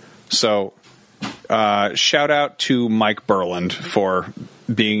 So Shout out to Mike Berland for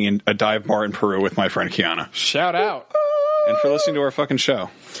being in a dive bar in Peru with my friend Kiana. Shout out. And for listening to our fucking show.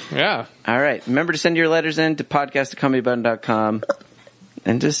 Yeah. All right. Remember to send your letters in to podcast@comedybutton.com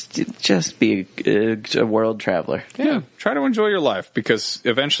and just be a world traveler. Yeah. Try to enjoy your life because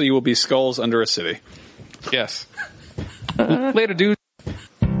eventually you will be skulls under a city. Yes. Later, dude.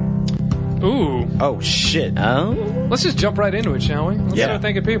 Ooh. Oh, shit. Oh? Let's just jump right into it, shall we? Let's start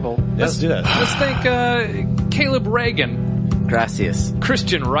thanking people. Let's do that. Let's thank Caleb Reagan, Gracias.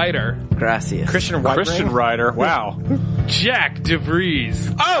 Christian Ryder, Gracias. Christian Ryder. Wow. Jack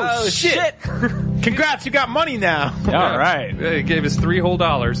DeVries. Oh, shit. Congrats, you got money now. All right. He gave us $3 whole.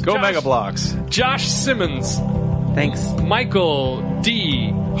 Go Mega Blocks. Josh Simmons. Thanks. Michael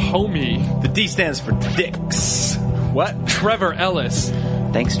D. Homie. The D stands for dicks. What? Trevor Ellis.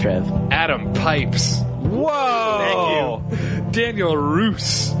 Thanks, Trev. Adam Pipes. Whoa. Thank you. Daniel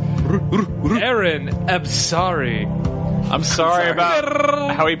Roos. Aaron Absari. I'm sorry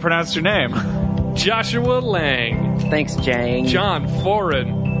about how he pronounced your name. Joshua Lang. Thanks, Jang. John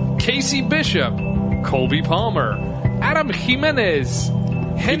Foran. Casey Bishop. Colby Palmer. Adam Jimenez.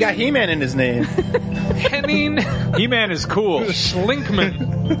 He got He-Man in his name. Henning He-Man is cool.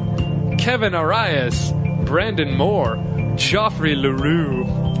 Schlinkman. Kevin Arias. Brandon Moore. Joffrey LaRue.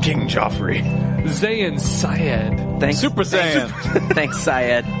 King Joffrey. Zayn Syed. Thanks. Super Saiyan. Thanks,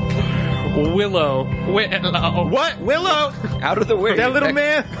 Syed. Willow. What? Willow? Out of the way. That little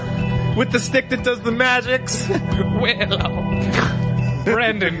man with the stick that does the magics. Willow.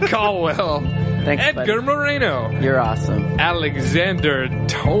 Brandon Caldwell. Thanks, Edgar buddy. Moreno. You're awesome. Alexander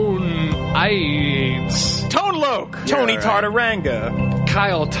Tone Ides. Tone Loke. Tony right. Tartaranga.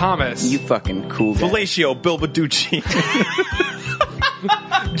 Kyle Thomas. You fucking cool guy. Fellatio Bilbaducci.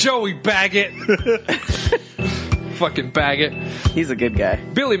 Joey Baggett. Fucking Baggett. He's a good guy.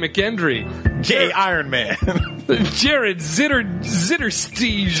 Billy McKendry. J. Iron Man. Jared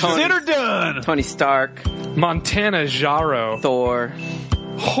Zitterstige. Zitterdun. Tony Stark. Montana Jarro. Thor.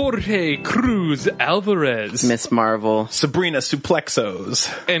 Jorge Cruz Alvarez. Miss Marvel. Sabrina Suplexos.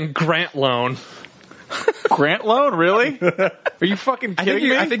 And Grant Loan. Grant Loan, really? Are you fucking kidding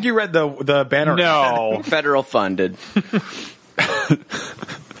me? I think you read the banner. No. Federal funded.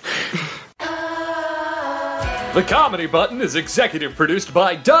 The Comedy Button is executive produced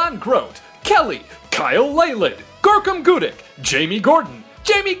by Don Grote, Kelly, Kyle Leyland, Gorkum Gudick, Jamie Gordon,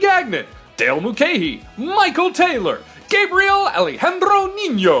 Jamie Gagnon, Dale Mulcahy, Michael Taylor, Gabriel Alejandro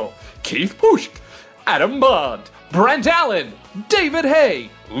Nino, Keith Pushk, Adam Bond, Brent Allen, David Hay,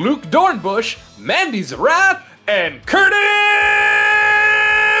 Luke Dornbush, Mandy Zarath, and Curtis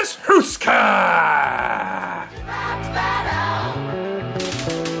Huska!